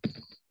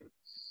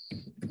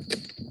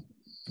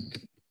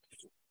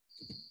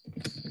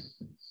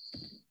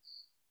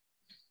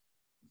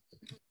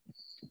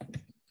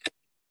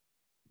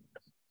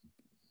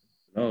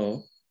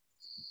 Hello?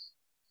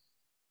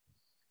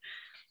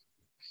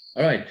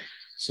 All right,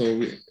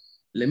 so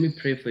let me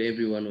pray for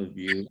every one of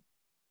you.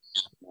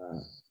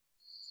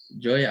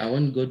 Joy, I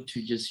want God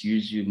to just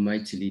use you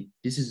mightily.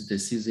 This is the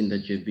season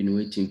that you've been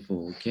waiting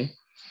for, okay?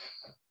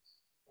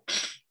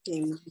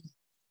 Amen.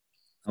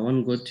 I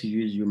want God to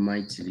use you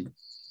mightily.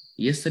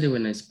 Yesterday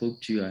when I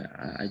spoke to you,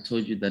 I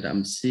told you that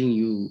I'm seeing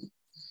you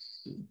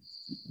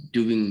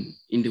doing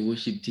in the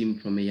worship team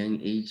from a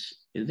young age.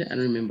 I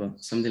remember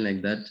something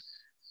like that.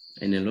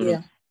 And a lot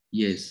of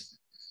yes.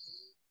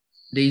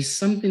 There is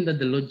something that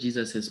the Lord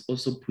Jesus has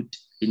also put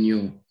in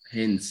your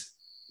hands,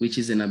 which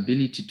is an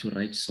ability to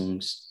write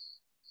songs.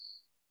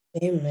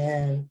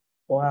 Amen.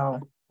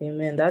 Wow.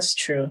 Amen. That's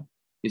true.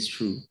 It's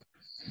true.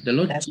 The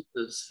Lord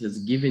Jesus has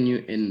given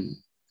you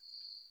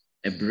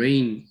a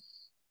brain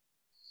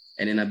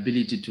and an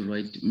ability to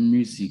write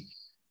music.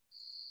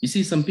 You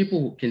see, some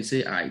people can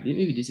say,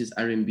 maybe this is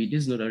R&B.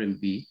 This is not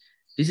R&B.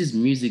 This is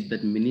music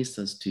that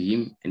ministers to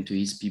him and to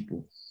his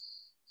people.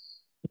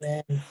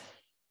 Amen.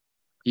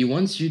 He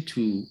wants you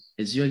to,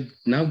 as you're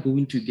now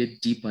going to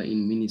get deeper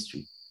in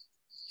ministry,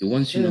 he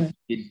wants you to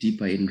get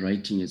deeper in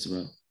writing as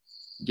well.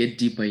 Get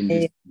deeper in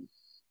this.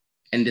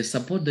 And the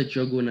support that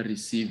you're going to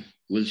receive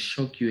will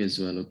shock you as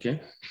well,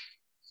 okay?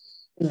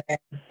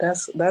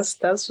 That's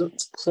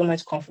so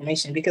much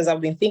confirmation, because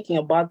I've been thinking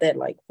about that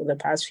like for the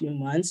past few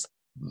months,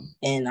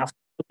 and I've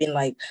been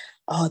like,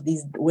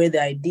 where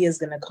the idea is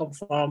gonna come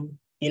from.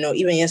 You know,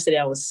 even yesterday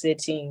I was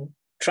sitting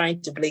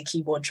trying to play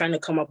keyboard, trying to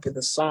come up with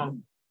a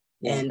song,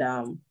 and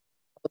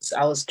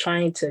I was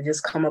trying to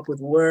just come up with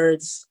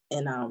words,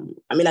 and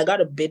I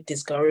got a bit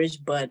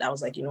discouraged, but I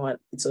was like, you know what,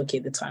 it's okay.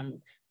 The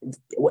time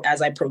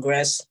as I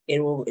progress, it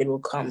will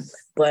come.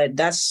 But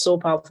that's so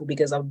powerful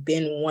because I've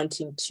been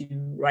wanting to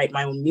write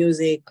my own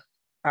music.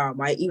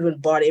 I even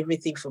bought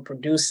everything for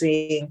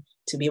producing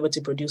to be able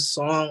to produce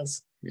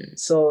songs. Yeah.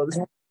 So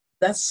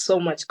that's so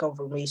much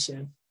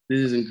confirmation. This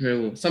is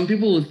incredible. Some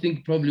people will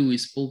think probably we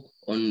spoke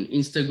on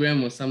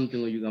Instagram or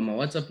something, or you got my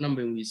WhatsApp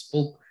number and we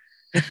spoke.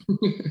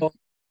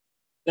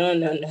 No.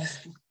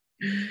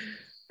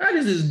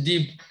 This is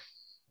deep,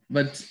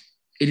 but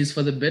it is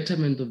for the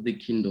betterment of the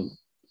kingdom.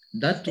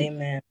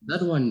 Amen.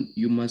 That one,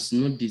 you must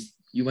not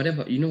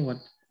whatever, you know what?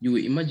 You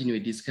imagine you were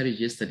discouraged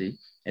yesterday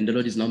and the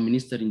Lord is now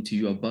ministering to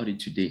you about it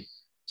today.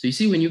 So you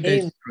see, when you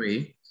guys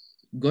pray,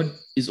 God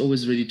is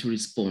always ready to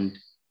respond.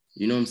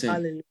 You know what I'm saying?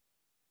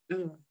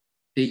 Hallelujah.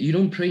 You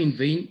don't pray in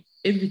vain.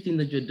 Everything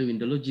that you're doing,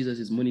 the Lord Jesus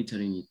is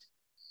monitoring it.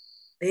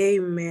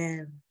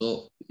 Amen.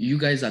 So you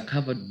guys are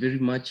covered very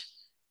much.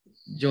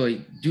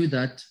 Joy, do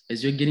that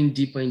as you're getting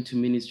deeper into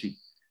ministry.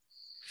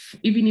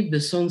 Even if the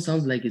song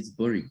sounds like it's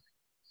boring,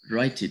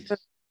 write it.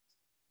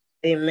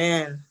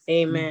 Amen.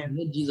 Amen.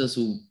 The Lord Jesus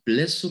will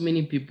bless so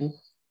many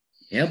people,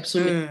 help so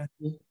many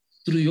people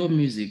through your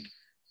music.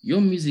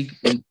 Your music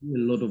will do a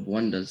lot of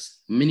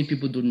wonders. Many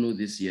people don't know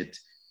this yet,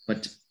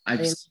 but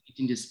I've seen it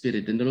in the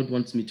spirit, and the Lord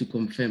wants me to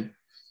confirm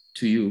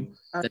to you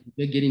that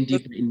you're getting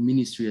deeper in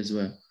ministry as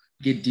well.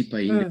 Get deeper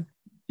in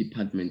the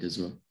department as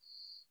well.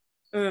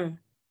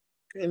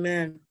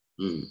 Amen.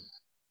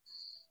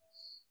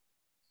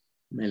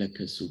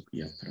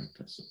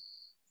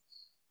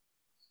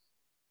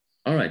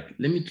 All right,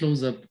 let me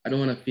close up. I don't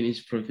want to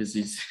finish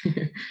prophecies.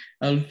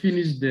 I'll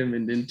finish them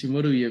and then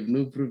tomorrow we have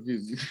no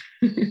prophecies.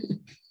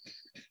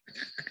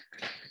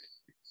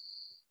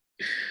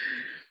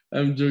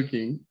 I'm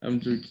joking.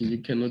 You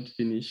cannot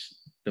finish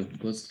the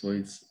God's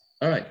voice.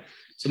 All right.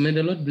 So may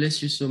the Lord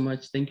bless you so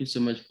much. Thank you so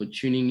much for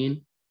tuning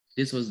in.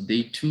 This was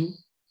day 2.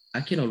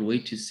 I cannot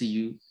wait to see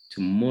you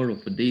tomorrow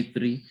for day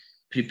 3.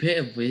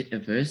 Prepare a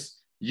verse.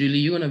 Julie,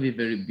 you're going to be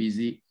very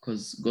busy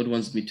because God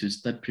wants me to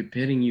start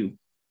preparing you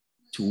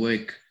to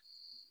work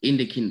in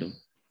the kingdom.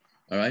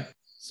 All right.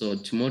 So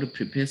tomorrow,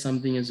 prepare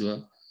something as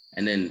well.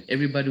 And then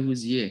everybody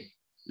who's here,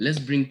 let's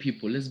bring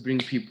people. It's going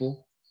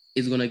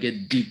to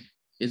get deep.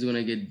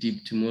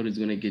 Tomorrow is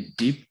going to get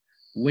deep.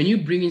 When you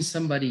bring in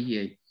somebody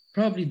here,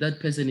 probably that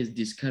person is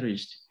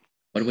discouraged.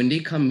 But when they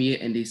come here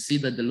and they see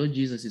that the Lord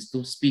Jesus is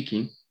still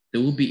speaking, they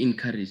will be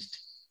encouraged.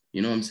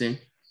 You know what I'm saying?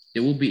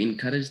 They will be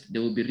encouraged. They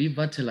will be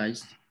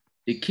revitalized.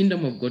 The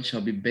kingdom of God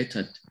shall be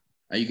bettered.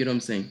 Are you get what I'm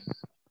saying?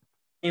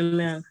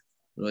 Amen.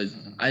 Lord,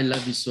 I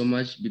love you so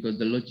much because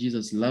the Lord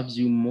Jesus loves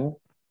you more.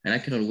 And I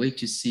cannot wait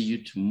to see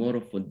you tomorrow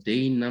for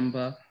day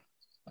number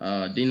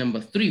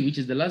 3, which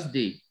is the last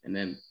day. And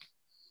then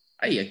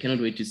I cannot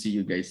wait to see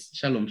you guys.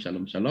 Shalom,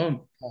 shalom,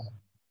 shalom.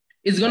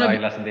 It's gonna be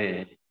last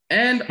day.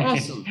 And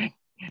awesome.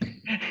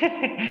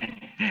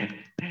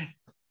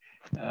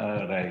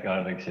 All right,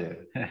 God bless you.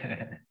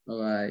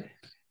 All right.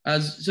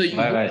 So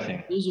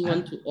those who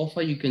want to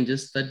offer, you can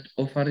just start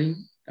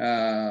offering.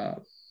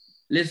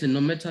 Listen,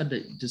 no matter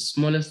the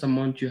smallest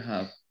amount you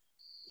have,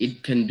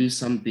 it can do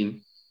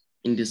something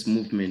in this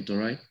movement, all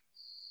right?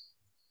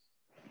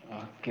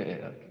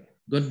 Okay.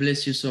 God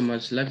bless you so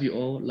much. Love you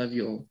all. Love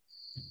you too.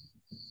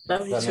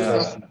 God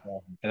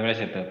bless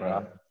you too,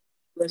 bro.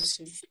 Bless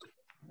you.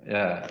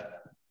 Yeah.